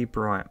really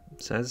bright.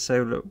 So as I say,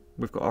 look,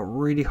 we've got our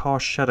really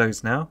harsh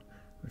shadows now.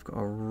 We've got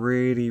our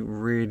really,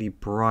 really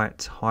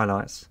bright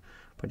highlights.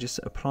 By just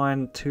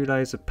applying 2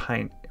 layers of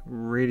paint, it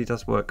really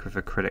does work with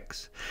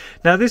acrylics.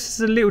 Now this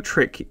is a little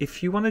trick.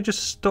 If you want to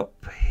just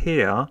stop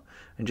here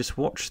and just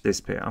watch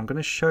this bit, I'm going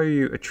to show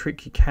you a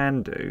trick you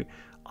can do.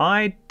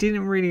 I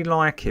didn't really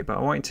like it, but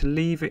I wanted to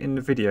leave it in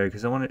the video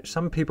because I wanted,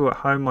 some people at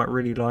home might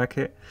really like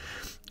it.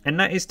 And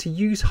that is to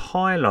use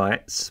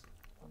highlights.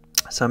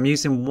 So I'm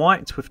using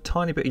white with a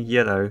tiny bit of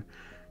yellow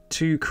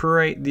to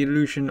create the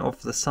illusion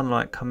of the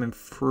sunlight coming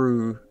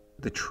through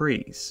the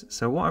trees.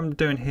 So what I'm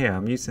doing here,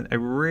 I'm using a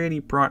really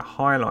bright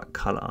highlight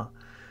colour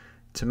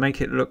to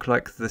make it look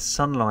like the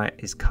sunlight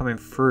is coming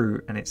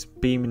through and it's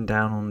beaming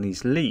down on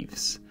these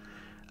leaves.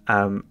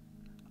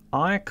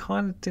 I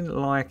kind of didn't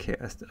like it.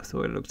 I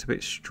thought it looked a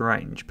bit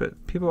strange,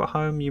 but people at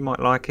home, you might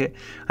like it.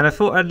 And I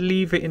thought I'd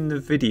leave it in the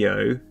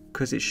video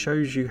because it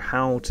shows you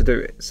how to do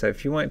it. So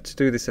if you want to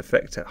do this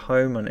effect at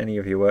home on any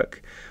of your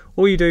work,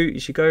 all you do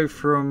is you go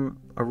from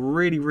a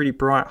really, really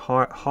bright,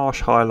 harsh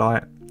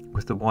highlight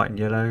with the white and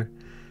yellow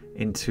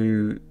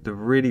into the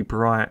really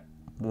bright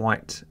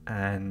white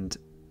and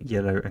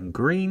yellow and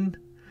green.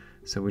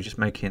 So we're just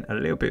making a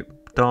little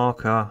bit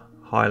darker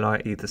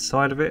highlight either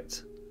side of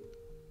it.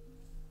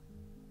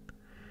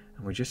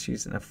 And we're just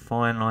using a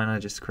fine liner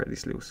just to create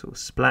these little sort of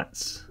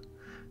splats.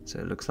 So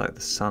it looks like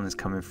the sun is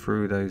coming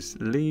through those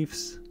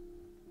leaves.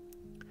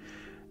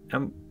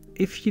 And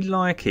if you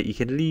like it, you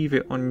can leave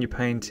it on your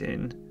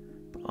painting.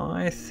 But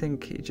I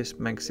think it just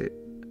makes it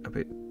a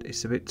bit,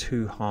 it's a bit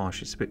too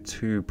harsh, it's a bit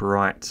too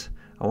bright.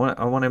 I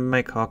want to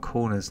make our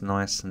corners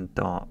nice and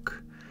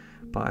dark.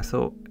 But I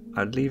thought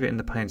I'd leave it in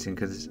the painting,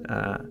 because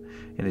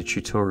in the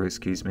tutorial,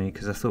 excuse me,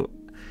 because I thought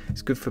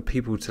it's good for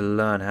people to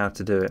learn how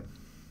to do it.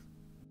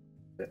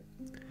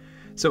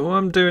 So what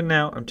I'm doing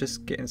now, I'm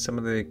just getting some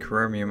of the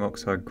chromium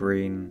oxide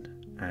green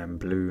and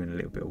blue and a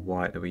little bit of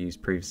white that we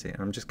used previously,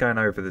 and I'm just going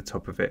over the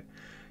top of it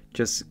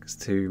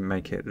just to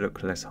make it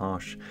look less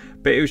harsh.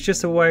 But it was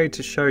just a way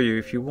to show you,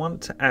 if you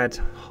want to add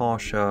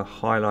harsher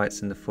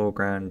highlights in the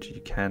foreground,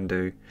 you can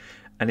do.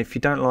 And if you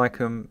don't like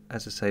them,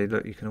 as I say,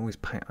 look, you can always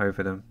paint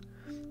over them.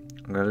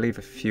 I'm going to leave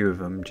a few of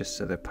them just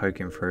so they're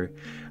poking through.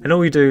 And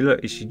all you do,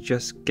 look, is you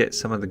just get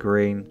some of the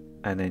green,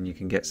 and then you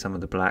can get some of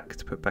the black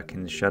to put back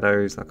in the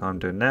shadows like I'm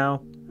doing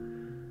now.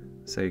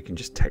 So you can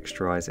just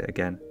texturize it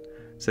again.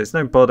 So it's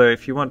no bother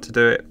if you want to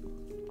do it.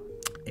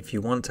 If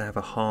you want to have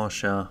a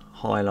harsher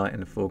highlight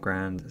in the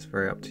foreground, it's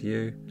very up to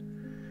you.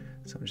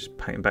 So I'm just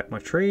painting back my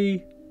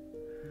tree.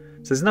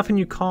 So there's nothing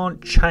you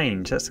can't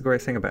change. That's the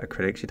great thing about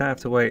acrylics. You don't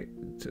have to wait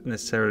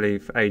necessarily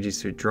for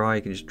ages to dry.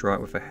 You can just dry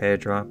it with a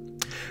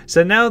hairdryer.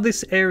 So now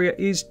this area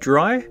is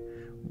dry.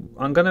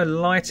 I'm going to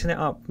lighten it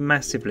up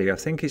massively. I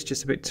think it's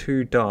just a bit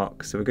too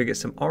dark. So we're going to get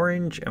some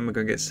orange and we're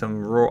going to get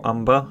some raw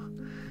umber.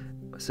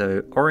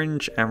 So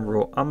orange and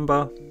raw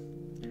umber.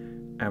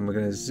 And we're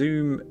going to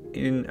zoom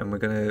in and we're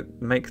going to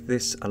make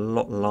this a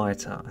lot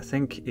lighter. I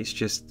think it's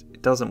just,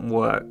 it doesn't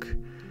work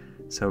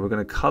So we're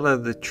going to colour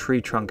the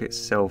tree trunk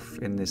itself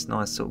in this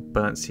nice sort of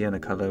burnt sienna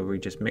colour we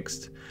just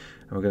mixed.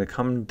 And we're going to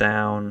come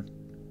down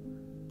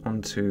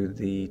onto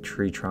the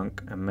tree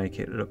trunk and make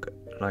it look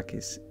like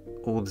it's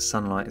all the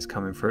sunlight is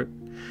coming through.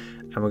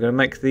 And we're going to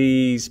make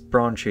these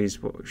branches,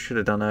 what we should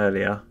have done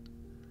earlier,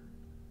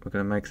 we're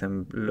going to make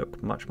them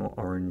look much more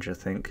orange, I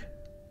think.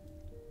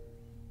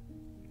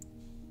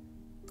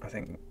 I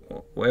think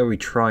where we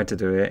tried to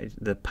do it,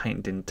 the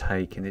paint didn't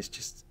take and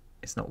it's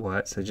not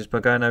worked. So just by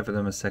going over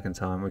them a second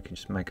time, we can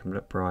just make them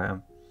look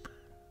brighter.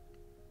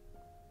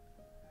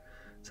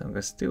 So I'm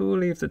going to still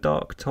leave the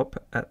dark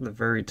top at the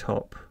very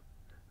top.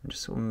 I'm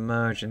just sort of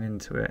merging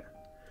into it.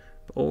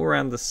 But all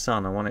around the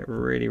sun, I want it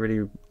really,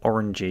 really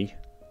orangey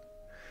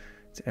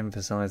to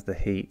emphasize the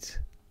heat.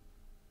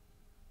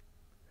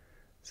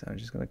 So I'm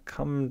just going to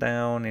come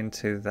down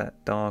into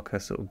that darker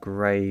sort of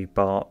grey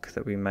bark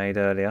that we made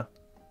earlier.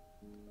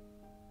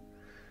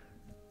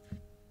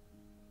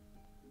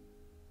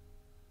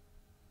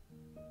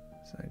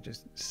 So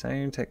just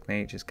same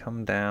technique, just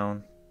come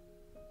down.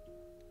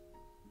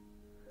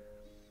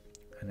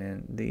 And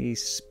then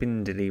these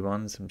spindly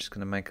ones, I'm just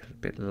going to make a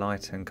bit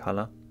lighter in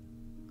colour.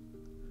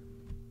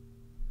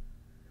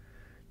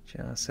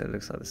 Just so it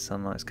looks like the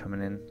sunlight's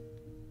coming in.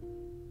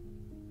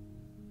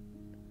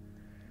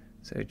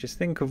 So just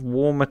think of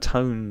warmer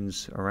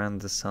tones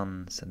around the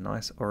sun. So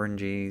nice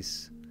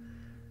oranges.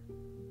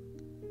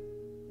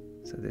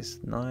 So this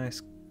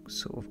nice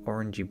sort of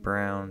orangey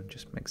brown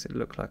just makes it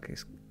look like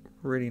it's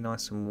really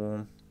nice and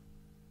warm.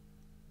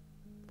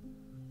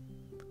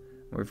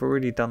 We've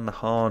already done the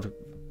hard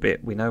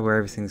bit. We know where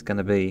everything's going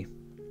to be.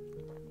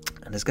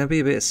 And there's going to be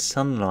a bit of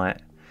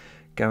sunlight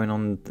going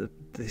on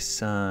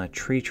this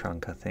tree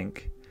trunk, I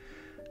think.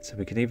 So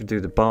we could even do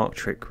the bark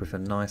trick with a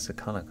nicer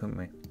colour, couldn't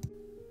we?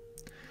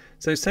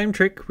 So same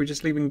trick, we're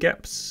just leaving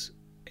gaps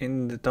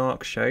in the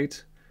dark shade.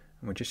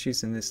 And we're just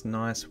using this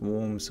nice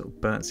warm sort of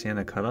burnt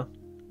sienna colour.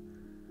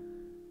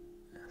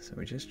 So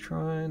we're just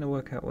trying to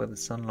work out where the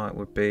sunlight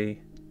would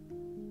be.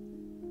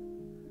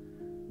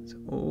 So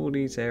all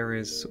these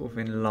areas sort of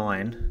in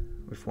line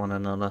with one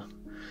another.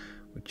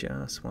 We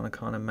just want to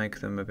kind of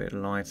make them a bit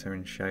lighter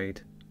in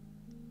shade.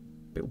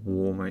 A bit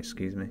warmer,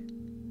 excuse me.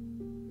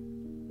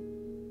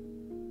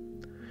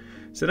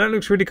 So that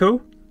looks really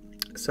cool.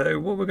 So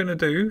what we're going to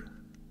do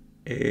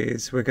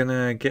is we're going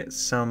to get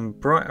some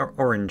brighter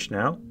orange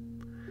now.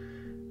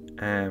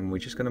 And we're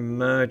just going to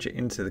merge it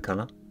into the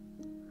colour.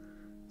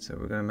 So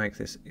we're going to make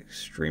this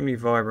extremely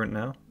vibrant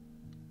now.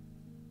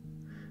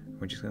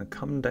 We're just going to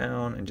come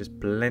down and just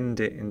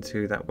blend it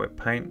into that wet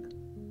paint.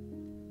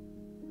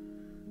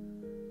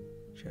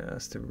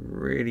 Just to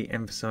really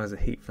emphasize the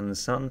heat from the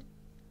sun.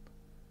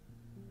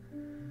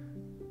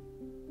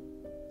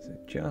 So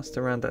just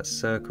around that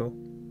circle.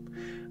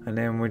 And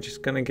then we're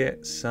just going to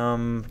get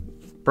some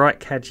bright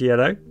cad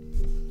yellow.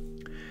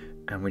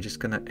 And we're just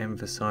going to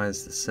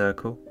emphasize the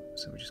circle.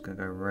 So we're just going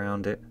to go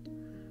around it.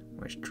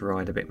 Which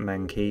dried a bit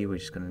manky, we're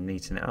just going to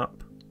neaten it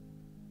up.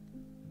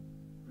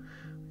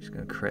 We're just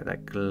going to create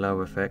that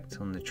glow effect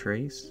on the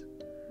trees.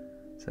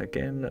 So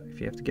again, look, if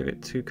you have to give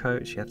it 2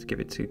 coats, you have to give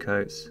it 2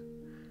 coats.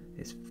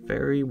 It's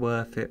very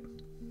worth it.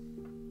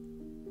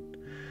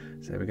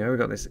 So there we go, we've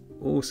got this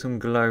awesome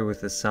glow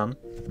with the sun.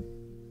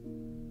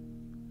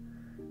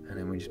 And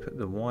then we just put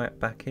the white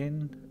back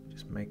in,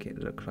 just make it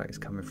look like it's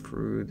coming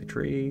through the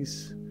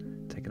trees,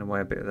 taking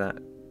away a bit of that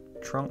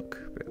trunk,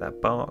 a bit of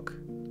that bark.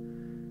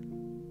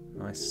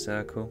 Nice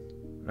circle.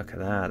 Look at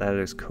that, that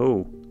looks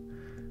cool.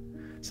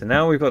 So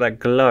now we've got that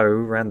glow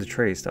around the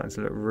tree starting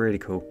to look really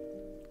cool.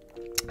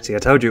 See, I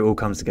told you it all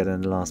comes together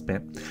in the last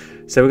bit.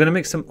 So we're going to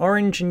mix some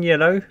orange and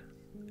yellow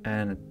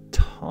and a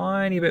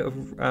tiny bit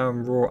of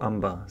raw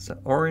umber. So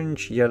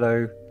orange,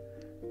 yellow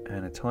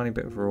and a tiny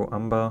bit of raw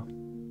umber.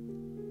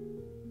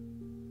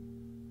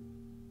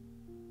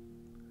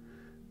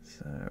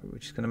 So we're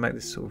just going to make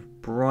this sort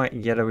of bright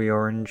yellowy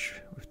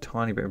orange with a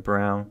tiny bit of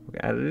brown. We're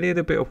going to add a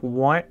little bit of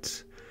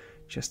white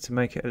just to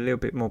make it a little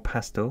bit more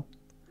pastel.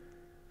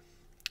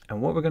 And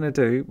what we're going to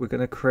do, we're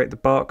going to create the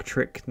bark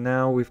trick.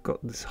 Now we've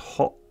got this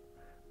hot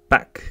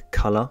back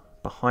colour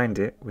behind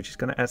it. We're just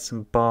going to add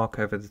some bark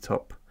over the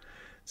top.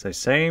 So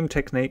same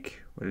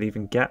technique, we're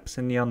leaving gaps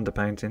in the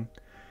underpainting.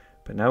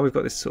 But now we've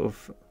got this sort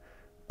of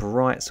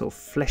bright, sort of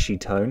fleshy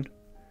tone.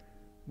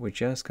 We're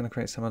just going to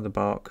create some of the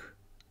bark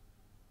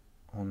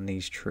on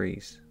these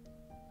trees.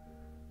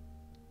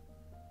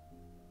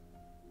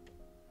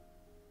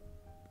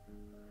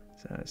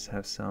 So let's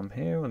have some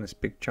here on this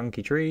big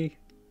chunky tree.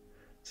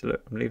 So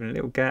look, I'm leaving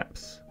little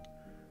gaps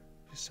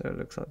just so it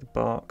looks like the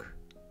bark.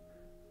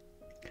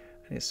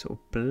 And it sort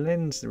of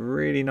blends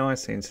really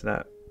nicely into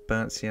that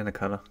burnt sienna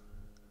colour.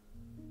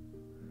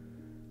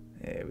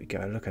 There we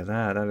go, look at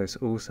that, that looks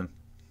awesome.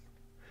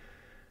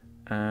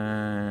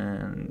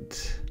 And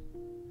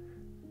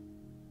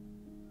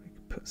we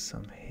can put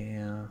some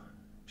here,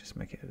 just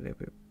make it a little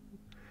bit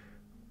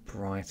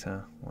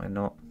brighter, why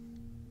not?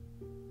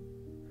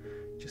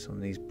 Just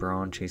on these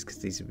branches, because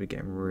these will be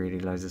getting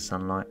really loads of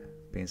sunlight,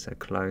 being so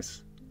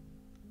close.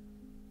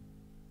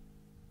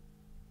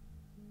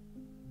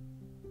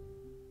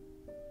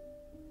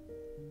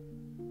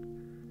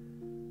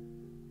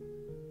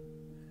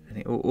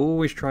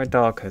 always try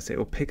darker, so it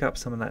will pick up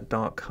some of that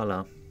dark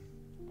colour.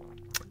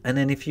 And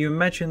then if you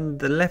imagine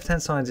the left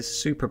hand side is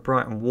super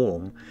bright and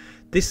warm,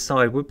 this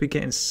side would be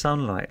getting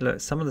sunlight. Look,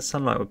 some of the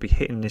sunlight would be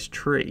hitting this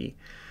tree.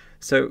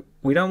 So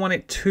we don't want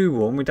it too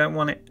warm, we don't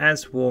want it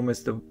as warm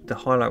as the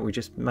highlight we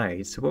just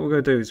made. So what we're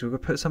going to do is we're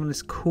going to put some of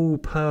this cool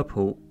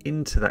purple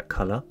into that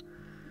colour.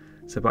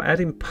 So by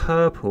adding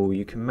purple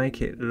you can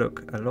make it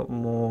look a lot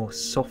more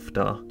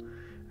softer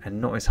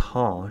and not as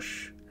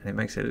harsh, and it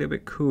makes it a little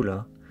bit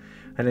cooler.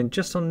 And then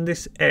just on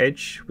this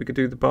edge we could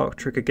do the bark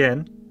trick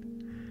again,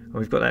 and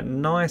we've got that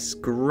nice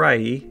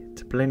grey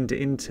to blend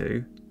it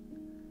into.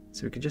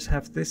 So we could just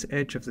have this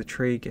edge of the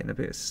tree getting a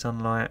bit of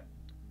sunlight,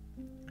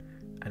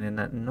 and then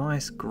that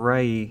nice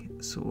grey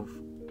sort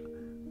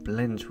of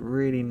blends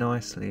really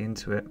nicely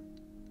into it.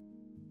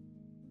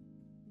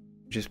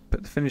 Just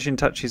put the finishing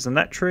touches on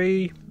that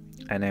tree,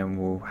 and then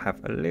we'll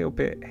have a little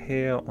bit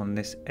here on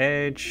this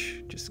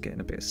edge, just getting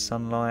a bit of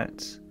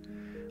sunlight.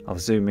 I'll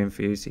zoom in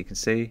for you so you can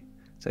see.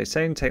 So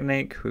same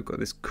technique, we've got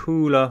this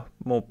cooler,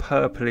 more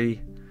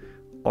purpley,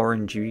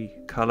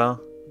 orangey colour.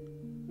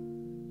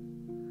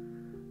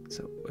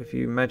 So if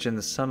you imagine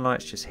the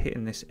sunlight's just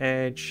hitting this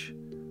edge,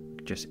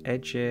 just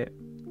edge it,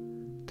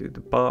 do the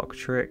bark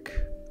trick.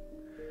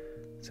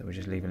 So we're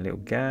just leaving little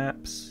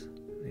gaps.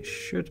 It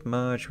should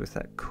merge with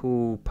that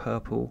cool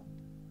purple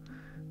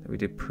that we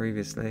did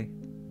previously.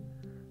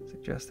 So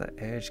just that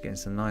edge, getting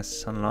some nice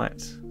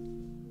sunlight.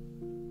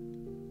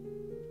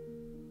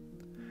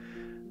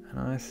 And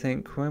I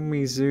think when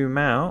we zoom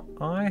out,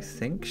 I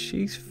think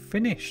she's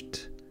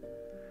finished.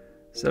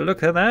 So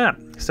look at that.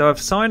 So I've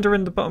signed her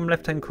in the bottom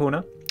left hand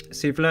corner.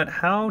 So you've learned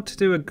how to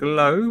do a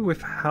glow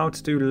with how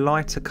to do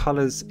lighter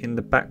colours in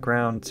the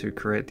background to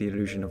create the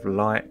illusion of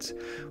light.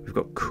 We've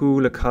got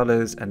cooler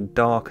colours and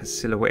darker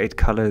silhouetted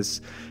colours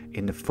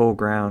in the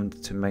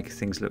foreground to make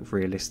things look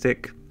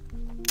realistic.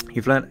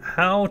 You've learned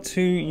how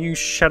to use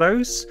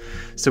shadows.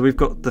 So we've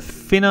got the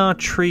thinner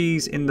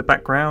trees in the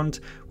background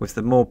with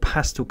the more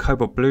pastel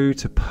cobalt blue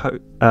to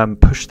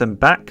push them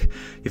back.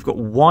 You've got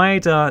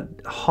wider,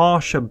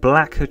 harsher,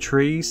 blacker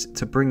trees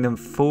to bring them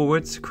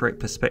forward to create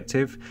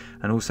perspective,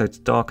 and also to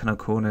darken our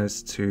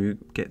corners to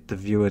get the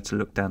viewer to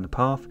look down the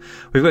path.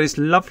 We've got this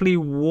lovely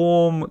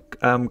warm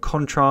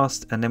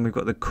contrast, and then we've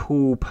got the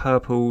cool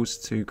purples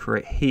to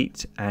create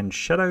heat and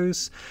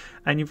shadows.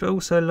 And you've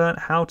also learnt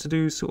how to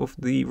do sort of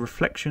the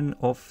reflection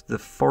of the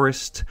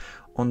forest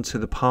onto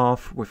the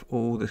path with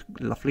all the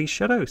lovely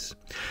shadows.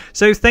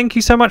 So thank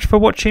you so much for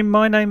watching.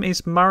 My name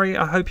is Murray.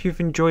 I hope you've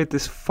enjoyed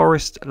this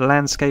forest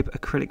landscape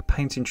acrylic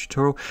painting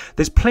tutorial.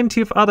 There's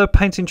plenty of other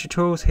painting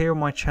tutorials here on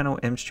my channel,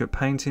 M Stewart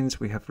Paintings.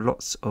 We have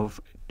lots of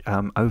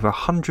over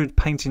 100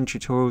 painting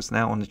tutorials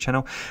now on the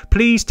channel.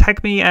 Please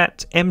tag me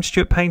at M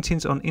Stewart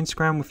Paintings on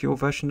Instagram with your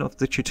version of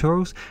the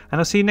tutorials, and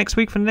I'll see you next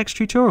week for the next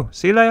tutorial.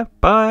 See you later.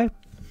 Bye.